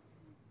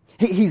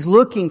 He's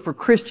looking for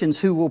Christians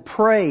who will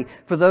pray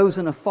for those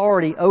in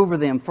authority over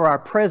them, for our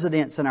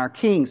presidents and our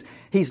kings.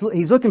 He's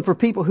looking for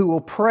people who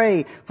will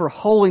pray for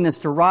holiness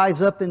to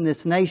rise up in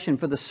this nation,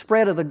 for the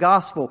spread of the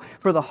gospel,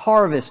 for the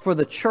harvest, for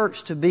the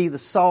church to be the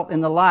salt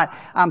and the light.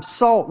 I'm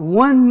sought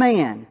one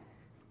man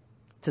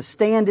to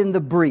stand in the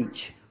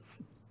breach,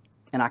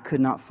 and I could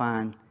not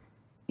find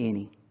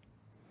any.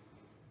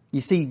 You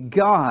see,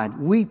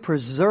 God, we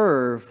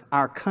preserve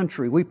our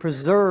country, we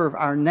preserve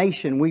our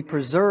nation, we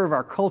preserve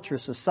our culture,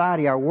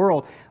 society, our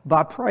world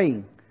by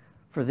praying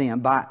for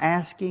them, by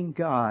asking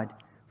God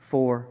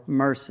for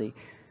mercy.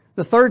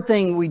 The third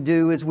thing we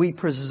do is we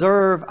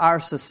preserve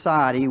our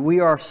society. We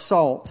are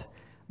salt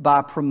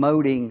by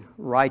promoting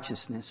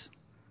righteousness.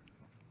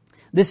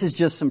 This is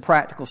just some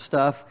practical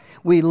stuff.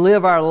 We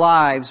live our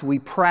lives, we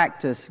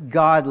practice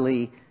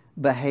godly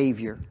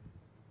behavior.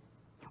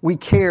 We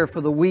care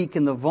for the weak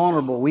and the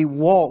vulnerable. We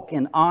walk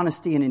in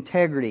honesty and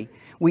integrity.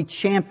 We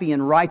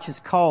champion righteous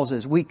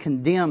causes. We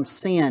condemn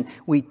sin.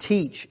 We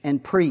teach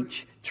and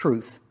preach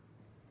truth.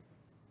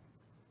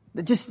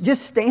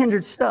 Just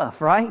standard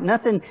stuff, right?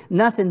 Nothing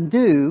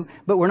new,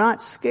 but we're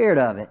not scared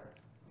of it.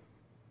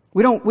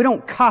 We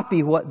don't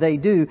copy what they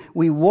do.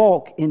 We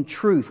walk in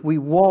truth. We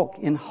walk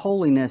in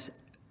holiness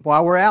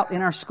while we're out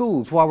in our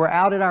schools, while we're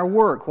out at our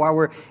work, while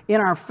we're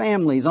in our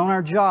families, on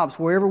our jobs,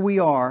 wherever we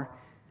are.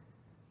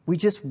 We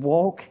just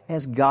walk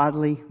as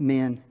godly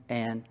men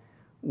and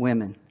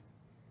women.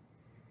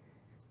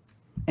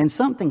 And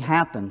something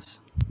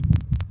happens.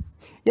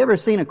 You ever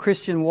seen a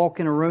Christian walk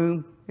in a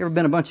room? You ever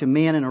been a bunch of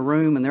men in a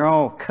room and they're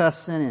all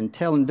cussing and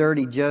telling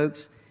dirty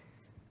jokes?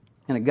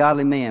 And a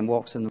godly man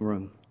walks in the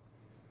room.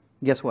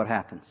 Guess what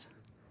happens?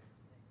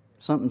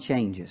 Something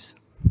changes.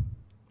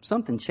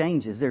 Something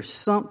changes. There's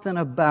something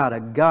about a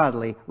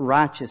godly,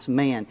 righteous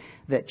man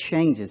that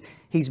changes.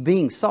 He's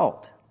being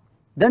salt.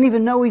 Doesn't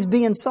even know he's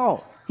being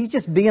salt. He's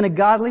just being a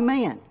godly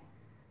man.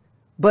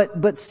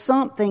 But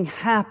something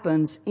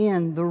happens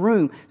in the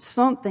room.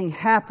 Something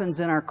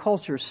happens in our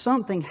culture.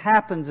 Something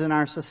happens in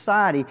our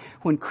society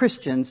when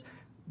Christians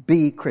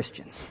be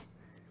Christians.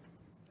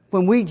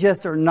 When we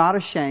just are not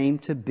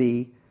ashamed to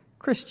be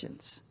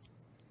Christians.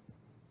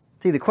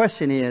 See, the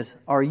question is,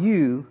 are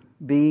you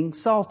being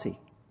salty?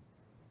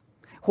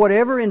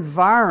 Whatever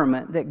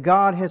environment that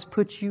God has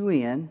put you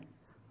in,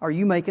 are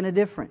you making a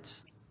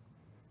difference?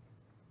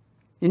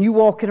 And you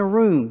walk in a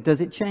room, does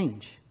it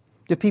change?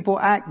 Do people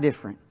act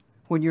different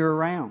when you're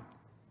around?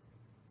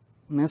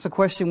 And that's a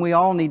question we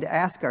all need to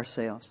ask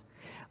ourselves.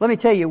 Let me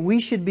tell you, we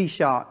should be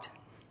shocked,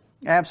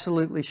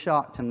 absolutely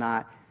shocked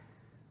tonight,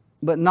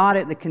 but not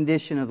at the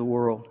condition of the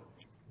world.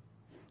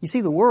 You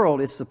see, the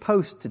world is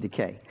supposed to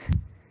decay.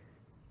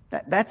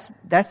 That's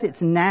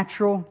its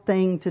natural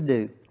thing to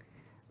do.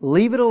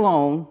 Leave it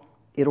alone,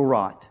 it'll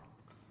rot.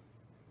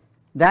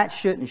 That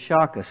shouldn't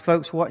shock us.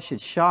 Folks, what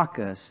should shock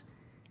us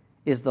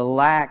is the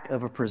lack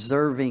of a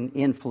preserving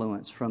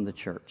influence from the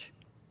church.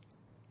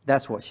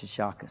 That's what should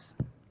shock us.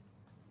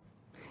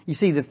 You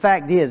see, the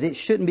fact is, it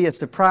shouldn't be a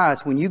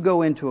surprise when you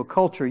go into a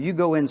culture, you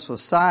go into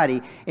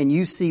society, and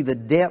you see the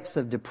depths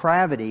of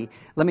depravity.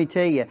 Let me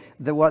tell you,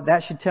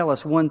 that should tell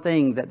us one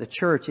thing, that the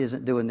church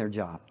isn't doing their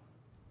job.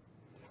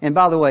 And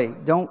by the way,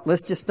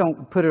 let's just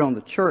don't put it on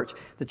the church.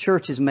 The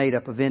church is made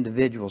up of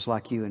individuals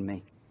like you and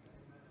me.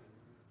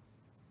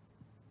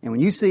 And when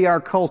you see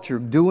our culture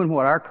doing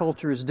what our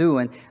culture is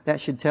doing,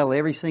 that should tell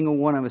every single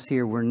one of us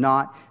here we're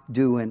not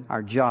doing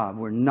our job.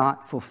 We're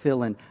not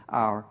fulfilling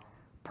our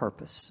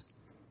purpose.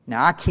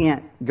 Now, I'm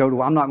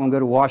not going to go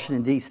to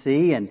Washington,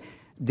 D.C. and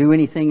do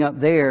anything up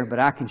there, but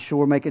I can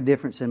sure make a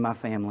difference in my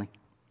family.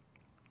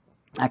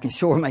 I can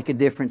sure make a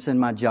difference in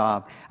my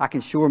job. I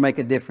can sure make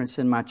a difference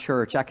in my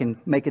church. I can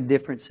make a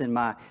difference in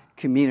my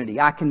community.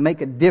 I can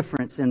make a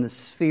difference in the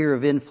sphere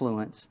of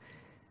influence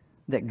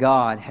that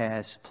God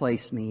has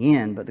placed me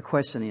in. But the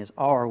question is,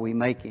 are we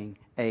making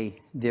a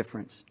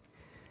difference?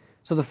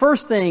 So the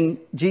first thing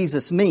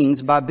Jesus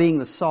means by being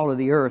the salt of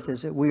the earth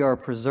is that we are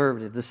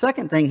preservative. The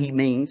second thing He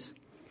means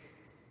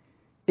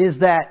is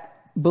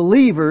that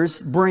believers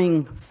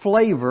bring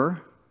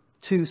flavor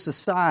to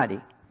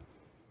society.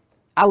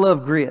 I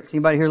love grits.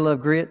 Anybody here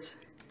love grits?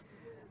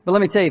 But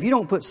let me tell you, if you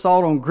don't put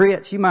salt on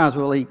grits, you might as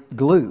well eat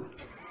glue.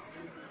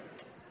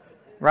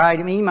 Right?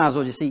 I mean, you might as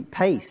well just eat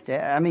paste.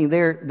 I mean,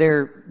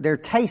 they're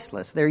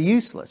tasteless. They're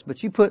useless.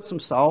 But you put some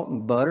salt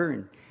and butter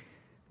and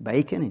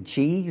bacon and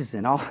cheese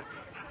and all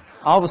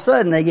of a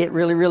sudden they get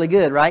really, really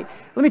good, right?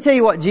 Let me tell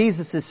you what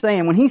Jesus is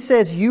saying. When He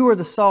says you are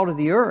the salt of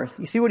the earth,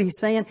 you see what He's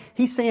saying?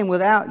 He's saying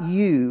without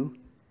you,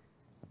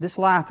 this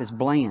life is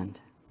bland.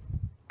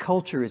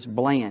 Culture is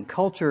bland.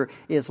 Culture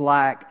is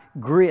like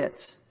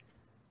grits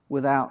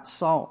without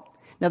salt.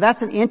 Now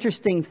that's an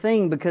interesting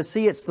thing because,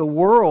 see, it's the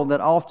world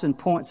that often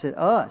points at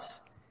us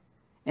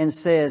and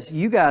says,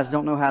 you guys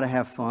don't know how to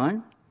have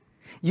fun.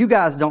 You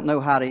guys don't know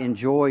how to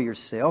enjoy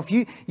yourself.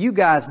 You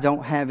guys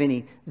don't have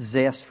any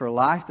zest for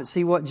life. But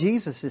see, what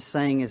Jesus is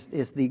saying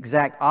is the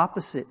exact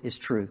opposite is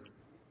true.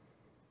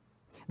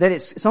 That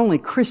it's only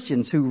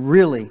Christians who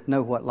really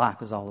know what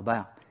life is all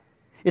about.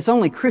 It's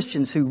only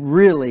Christians who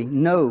really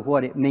know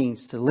what it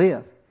means to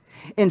live.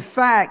 In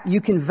fact,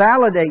 you can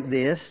validate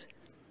this.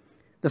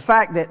 The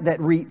fact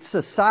that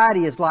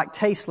society is like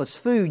tasteless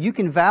food, you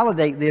can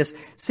validate this.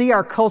 See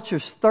our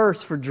culture's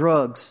thirst for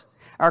drugs.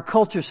 Our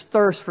culture's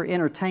thirst for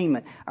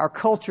entertainment. Our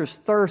culture's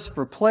thirst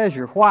for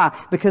pleasure. Why?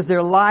 Because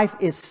their life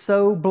is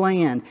so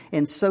bland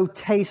and so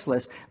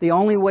tasteless. The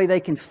only way they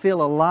can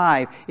feel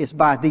alive is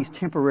by these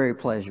temporary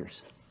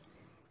pleasures.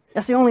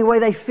 That's the only way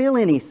they feel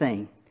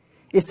anything,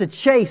 is to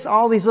chase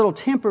all these little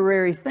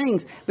temporary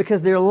things,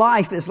 because their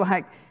life is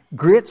like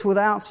grits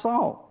without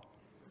salt.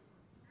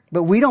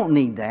 But we don't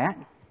need that.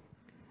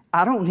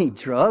 I don't need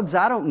drugs.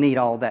 I don't need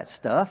all that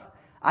stuff.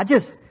 I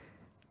just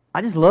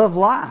love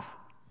life.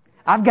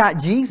 I've got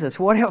Jesus.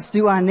 What else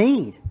do I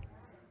need?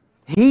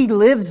 He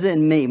lives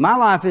in me. My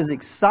life is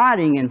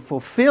exciting and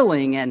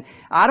fulfilling, and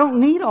I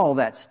don't need all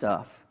that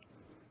stuff.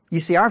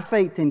 You see, our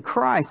faith in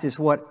Christ is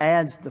what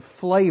adds the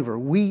flavor.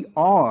 We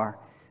are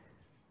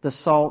the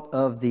salt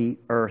of the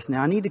earth.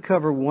 Now, I need to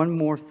cover one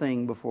more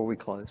thing before we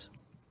close.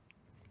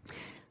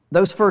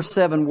 Those first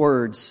 7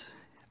 words,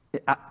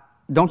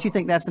 don't you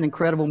think that's an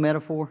incredible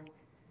metaphor?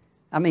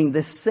 I mean,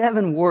 the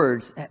 7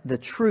 words, the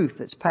truth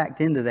that's packed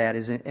into that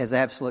is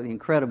absolutely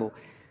incredible.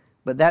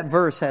 But that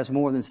verse has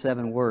more than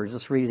 7 words.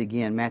 Let's read it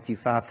again. Matthew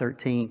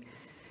 5:13.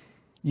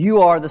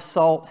 You are the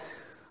salt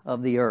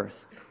of the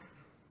earth.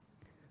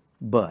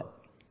 But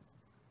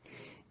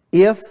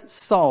if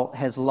salt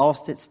has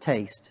lost its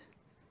taste,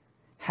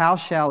 how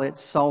shall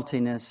its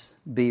saltiness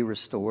be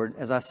restored?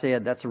 As I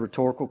said, that's a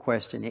rhetorical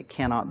question. It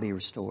cannot be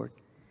restored.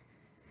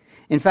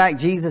 In fact,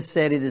 Jesus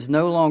said it is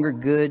no longer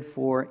good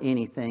for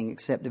anything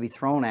except to be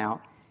thrown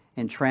out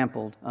and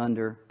trampled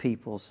under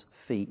people's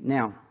feet.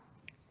 Now,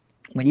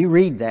 when you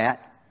read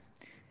that,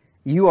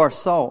 you are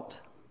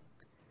salt.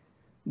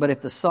 But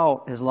if the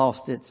salt has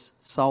lost its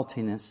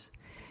saltiness,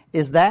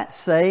 is that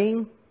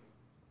saying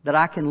that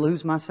I can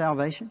lose my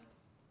salvation?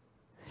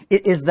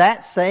 Is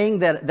that saying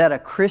that a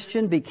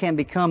Christian can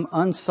become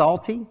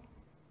unsalty?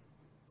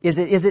 Is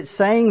it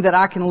saying that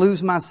I can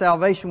lose my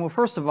salvation? Well,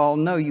 first of all,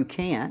 no, you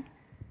can't.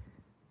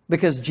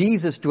 Because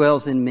Jesus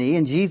dwells in me,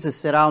 and Jesus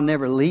said, I'll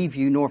never leave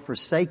you nor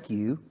forsake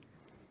you.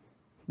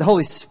 The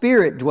Holy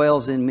Spirit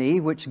dwells in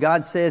me, which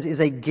God says is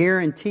a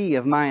guarantee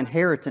of my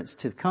inheritance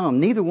to come.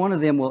 Neither one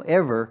of them will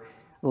ever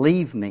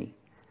leave me.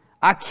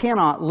 I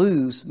cannot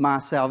lose my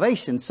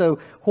salvation. So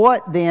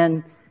what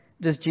then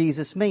does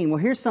Jesus mean? Well,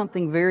 here's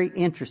something very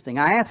interesting.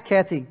 I asked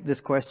Kathy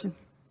this question.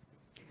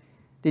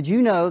 Did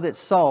you know that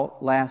salt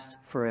lasts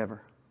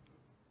forever?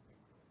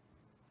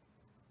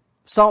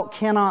 Salt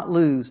cannot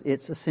lose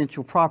its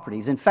essential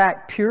properties. In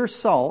fact, pure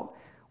salt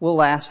will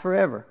last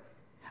forever.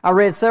 I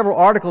read several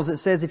articles that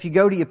says if you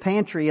go to your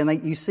pantry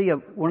and you see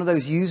one of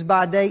those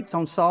use-by dates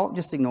on salt,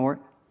 just ignore it.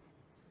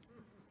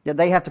 That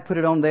they have to put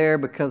it on there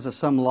because of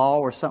some law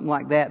or something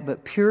like that.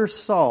 But pure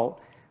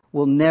salt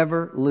will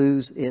never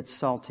lose its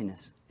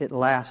saltiness. It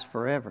lasts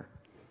forever.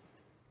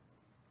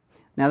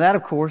 Now that,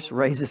 of course,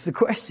 raises the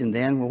question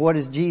then, well, what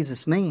does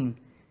Jesus mean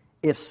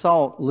if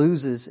salt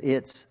loses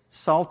its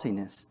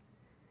saltiness?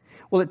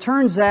 Well, it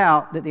turns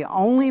out that the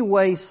only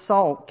way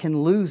salt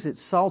can lose its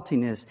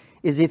saltiness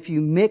is if you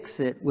mix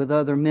it with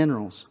other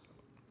minerals.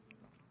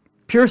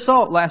 Pure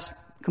salt lasts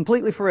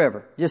completely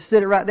forever. Just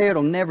sit it right there.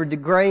 It'll never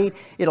degrade.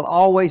 It'll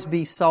always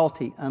be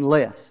salty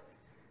unless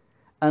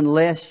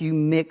you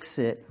mix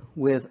it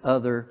with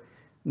other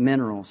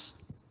minerals.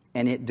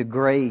 And it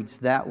degrades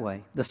that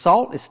way. The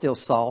salt is still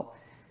salt,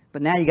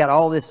 but now you got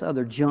all this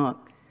other junk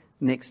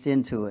mixed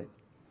into it.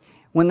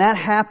 When that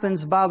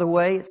happens, by the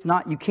way,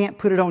 you can't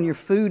put it on your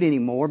food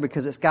anymore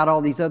because it's got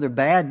all these other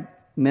bad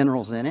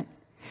minerals in it.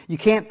 You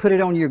can't put it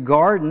on your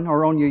garden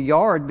or on your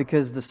yard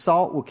because the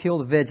salt will kill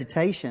the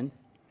vegetation.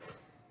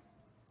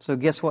 So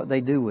guess what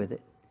they do with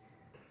it?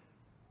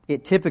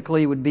 It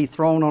typically would be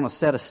thrown on a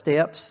set of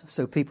steps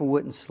so people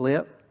wouldn't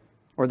slip.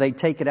 Or they'd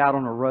take it out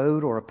on a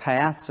road or a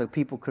path so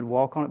people could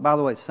walk on it. By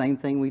the way, same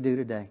thing we do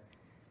today.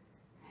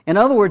 In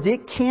other words,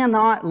 it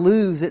cannot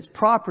lose its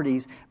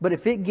properties, but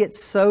if it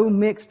gets so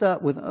mixed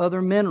up with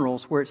other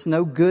minerals where it's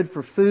no good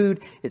for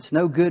food, it's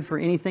no good for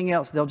anything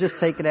else, they'll just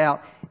take it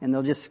out and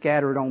they'll just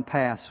scatter it on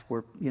paths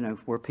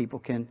where people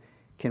can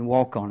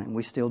walk on it. And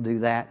we still do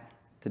that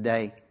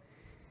today.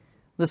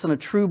 Listen, a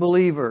true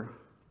believer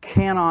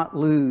cannot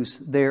lose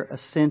their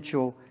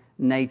essential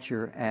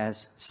nature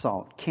as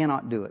salt.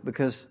 Cannot do it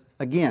because,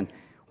 again,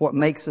 what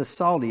makes us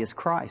salty is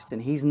Christ,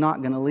 and He's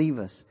not going to leave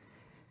us.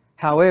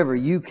 However,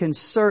 you can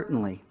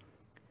certainly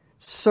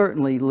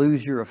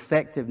lose your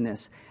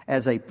effectiveness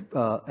as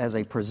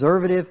a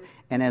preservative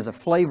and as a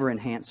flavor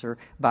enhancer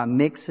by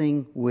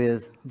mixing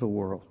with the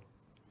world.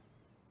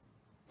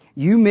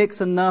 You mix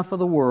enough of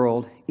the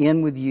world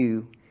in with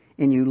you,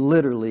 and you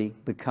literally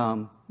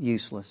become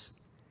useless.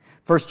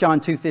 1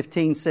 John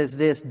 2:15 says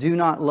this, do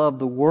not love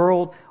the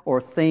world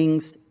or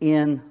things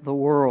in the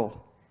world.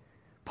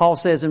 Paul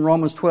says in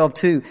Romans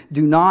 12:2,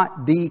 do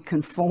not be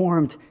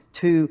conformed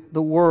to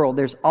the world.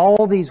 There's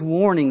all these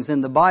warnings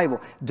in the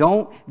Bible.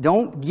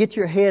 Don't get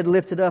your head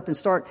lifted up and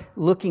start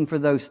looking for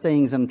those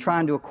things and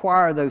trying to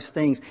acquire those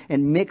things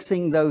and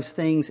mixing those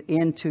things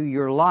into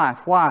your life.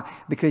 Why?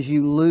 Because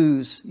you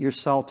lose your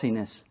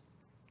saltiness.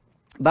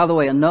 By the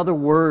way, another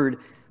word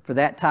for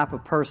that type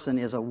of person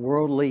is a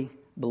worldly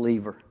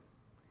believer.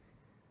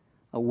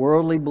 A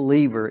worldly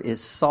believer is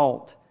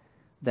salt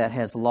that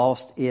has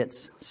lost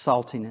its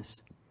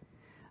saltiness.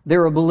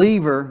 They're a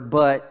believer,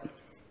 but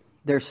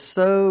they're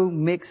so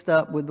mixed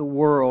up with the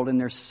world, and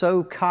they're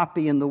so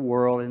copying the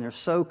world, and they're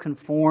so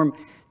conformed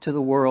to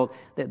the world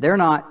that they're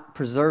not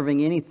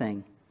preserving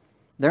anything.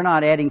 They're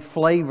not adding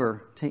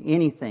flavor to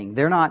anything.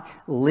 They're not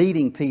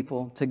leading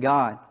people to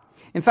God.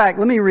 In fact,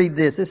 let me read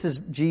this. This is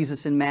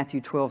Jesus in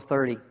Matthew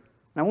 12:30. And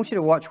I want you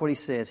to watch what he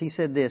says. He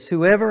said this,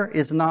 "Whoever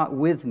is not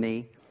with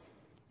me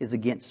is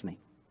against me.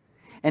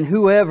 And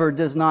whoever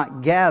does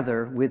not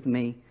gather with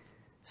me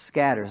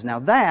scatters." Now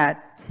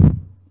that,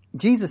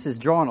 Jesus is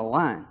drawing a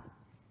line.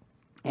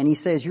 And he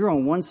says you're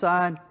on one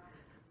side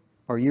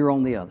or you're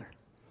on the other.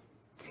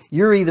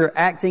 You're either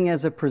acting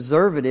as a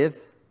preservative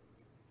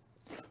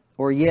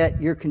or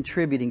yet you're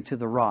contributing to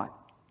the rot.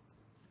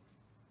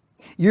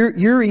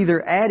 You're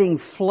either adding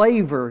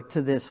flavor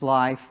to this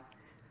life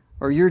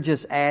or you're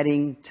just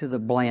adding to the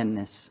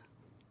blandness.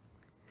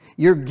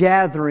 You're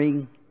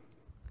gathering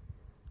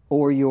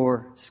or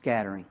you're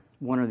scattering,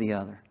 one or the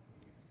other.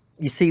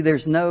 You see,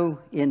 there's no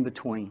in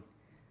between.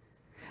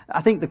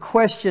 I think the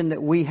question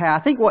that we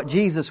have, I think what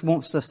Jesus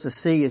wants us to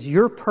see is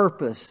your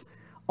purpose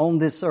on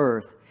this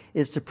earth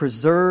is to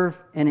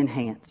preserve and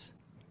enhance.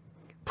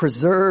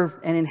 Preserve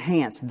and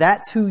enhance.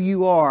 That's who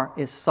you are,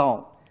 is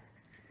salt.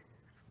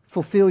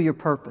 Fulfill your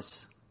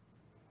purpose.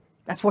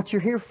 That's what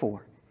you're here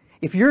for.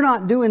 If you're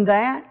not doing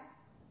that,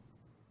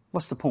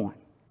 what's the point?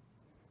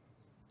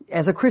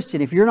 As a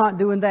Christian, if you're not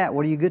doing that,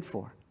 what are you good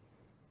for?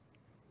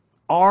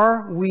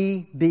 Are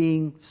we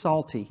being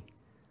salty?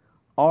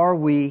 Are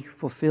we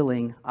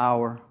fulfilling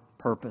our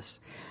purpose?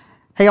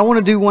 Hey, I want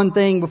to do one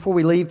thing before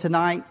we leave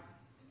tonight.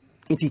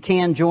 If you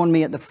can, join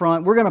me at the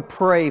front. We're going to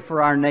pray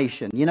for our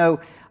nation. You know,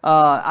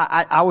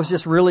 I was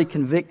just really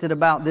convicted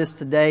about this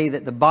today,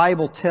 that the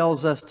Bible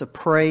tells us to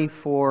pray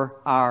for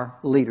our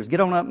leaders. Get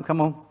on up and come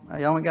on.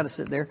 Y'all ain't got to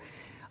sit there.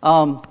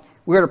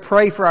 We're to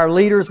pray for our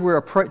leaders. We're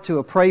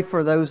to pray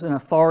for those in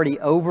authority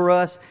over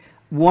us.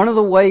 One of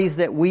the ways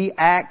that we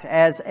act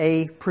as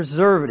a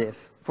preservative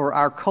for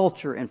our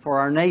culture and for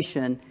our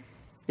nation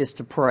is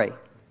to pray.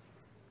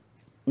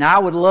 Now, I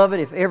would love it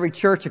if every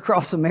church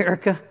across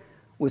America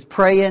was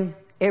praying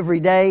every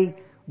day,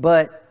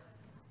 but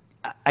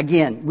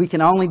again, we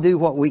can only do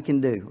what we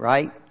can do,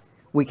 right?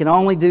 We can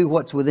only do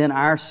what's within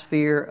our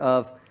sphere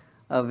of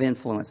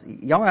influence.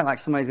 Y'all act like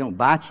somebody's going to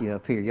bite you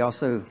up here. Y'all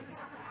so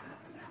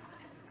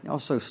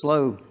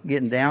slow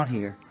getting down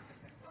here.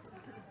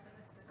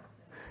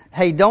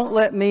 Hey, don't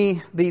let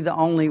me be the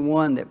only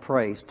one that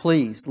prays.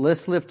 Please,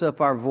 let's lift up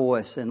our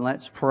voice and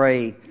let's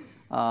pray.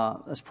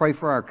 Let's pray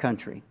for our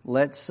country.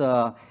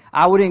 I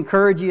would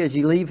encourage you as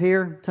you leave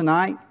here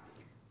tonight,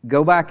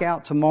 go back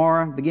out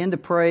tomorrow, begin to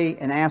pray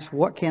and ask,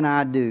 what can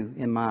I do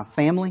in my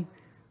family?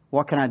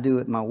 What can I do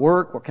at my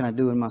work? What can I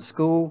do in my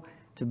school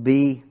to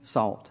be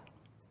salt?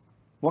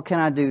 What can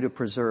I do to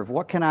preserve?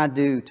 What can I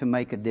do to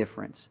make a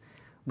difference?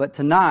 But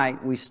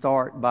tonight we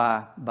start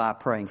by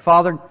praying.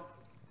 Father,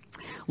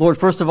 Lord,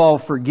 first of all,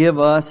 forgive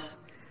us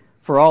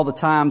for all the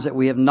times that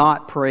we have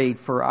not prayed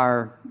for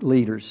our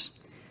leaders.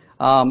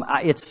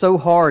 It's so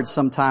hard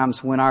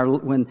sometimes when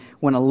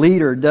a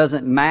leader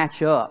doesn't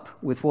match up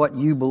with what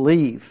you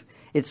believe.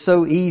 It's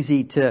so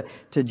easy to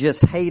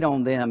just hate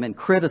on them and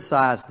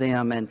criticize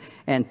them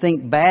and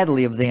think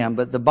badly of them.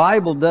 But the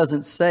Bible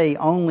doesn't say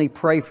only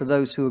pray for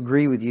those who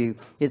agree with you.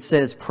 It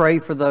says pray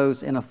for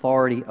those in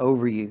authority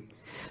over you.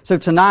 So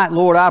tonight,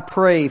 Lord, I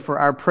pray for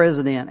our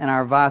president and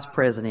our vice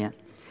president.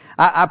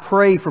 I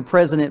pray for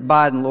President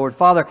Biden, Lord.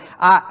 Father,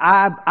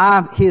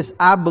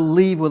 I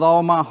believe with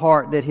all my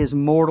heart that his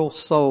mortal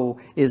soul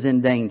is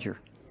in danger.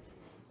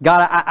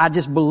 God, I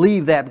just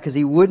believe that because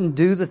he wouldn't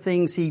do the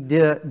things he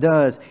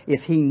does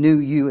if he knew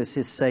you as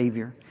his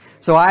Savior.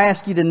 So I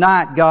ask you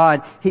tonight,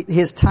 God,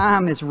 his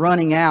time is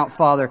running out,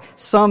 Father.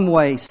 Some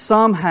way,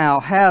 somehow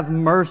have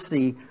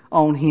mercy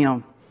on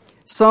him.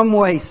 Some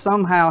way,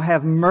 somehow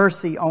have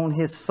mercy on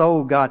his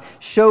soul, God.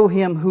 Show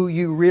him who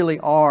you really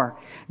are.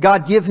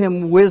 God, give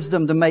him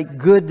wisdom to make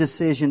good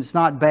decisions,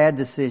 not bad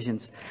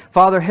decisions.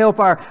 Father, help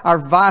our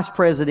vice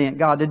president,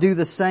 God, to do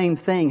the same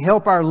thing.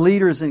 Help our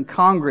leaders in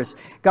Congress,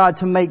 God,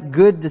 to make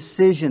good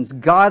decisions,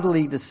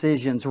 godly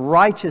decisions,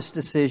 righteous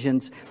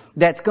decisions.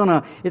 It's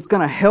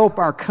gonna help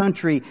our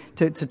country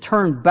to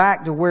turn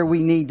back to where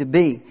we need to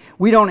be.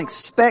 We don't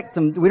expect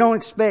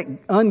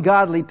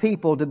ungodly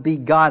people to be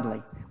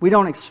godly. We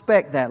don't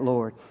expect that,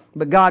 Lord.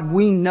 But God,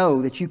 we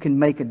know that you can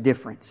make a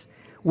difference.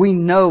 We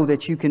know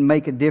that you can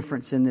make a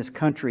difference in this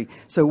country.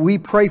 So we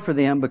pray for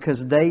them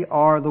because they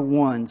are the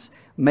ones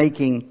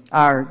making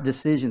our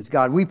decisions,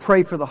 God. We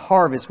pray for the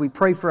harvest. We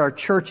pray for our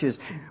churches.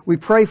 We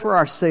pray for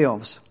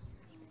ourselves.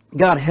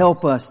 God,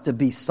 help us to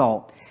be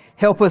salt.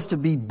 Help us to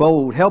be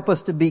bold. Help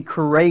us to be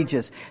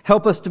courageous.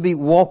 Help us to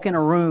walk in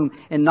a room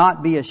and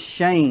not be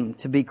ashamed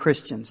to be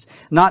Christians.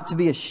 Not to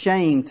be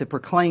ashamed to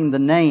proclaim the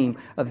name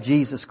of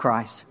Jesus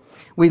Christ.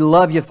 We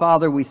love you,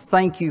 Father. We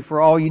thank you for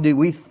all you do.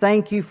 We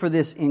thank you for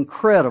this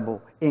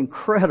incredible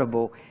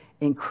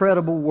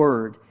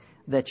word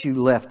that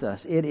you left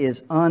us.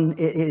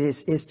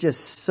 It's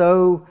just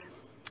so,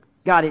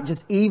 God, it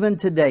just even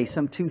today,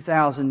 some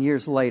 2,000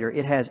 years later,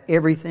 it has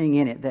everything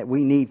in it that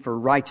we need for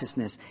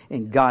righteousness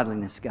and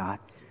godliness, God.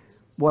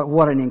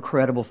 What an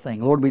incredible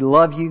thing. Lord, we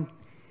love you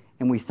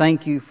and we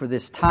thank you for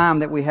this time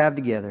that we have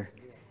together.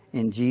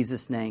 In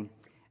Jesus' name,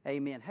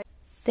 amen.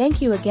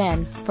 Thank you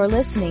again for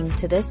listening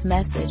to this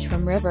message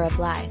from River of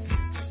Life.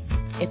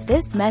 If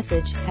this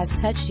message has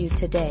touched you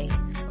today,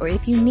 or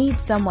if you need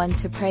someone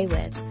to pray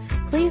with,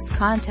 please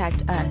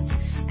contact us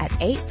at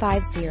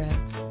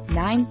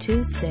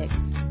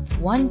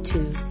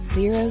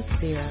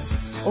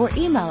 850-926-1200 or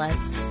email us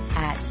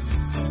at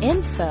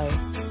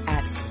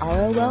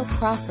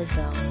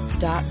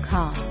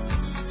info@rolcrawfordville.com.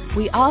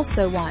 We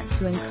also want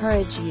to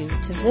encourage you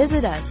to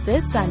visit us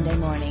this Sunday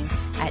morning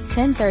at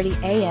 10:30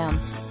 a.m.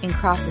 in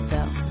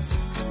Crawfordville.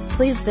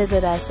 Please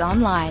visit us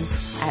online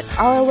at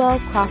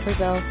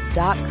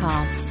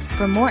rolcrawfordville.com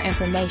for more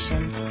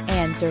information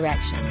and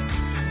directions.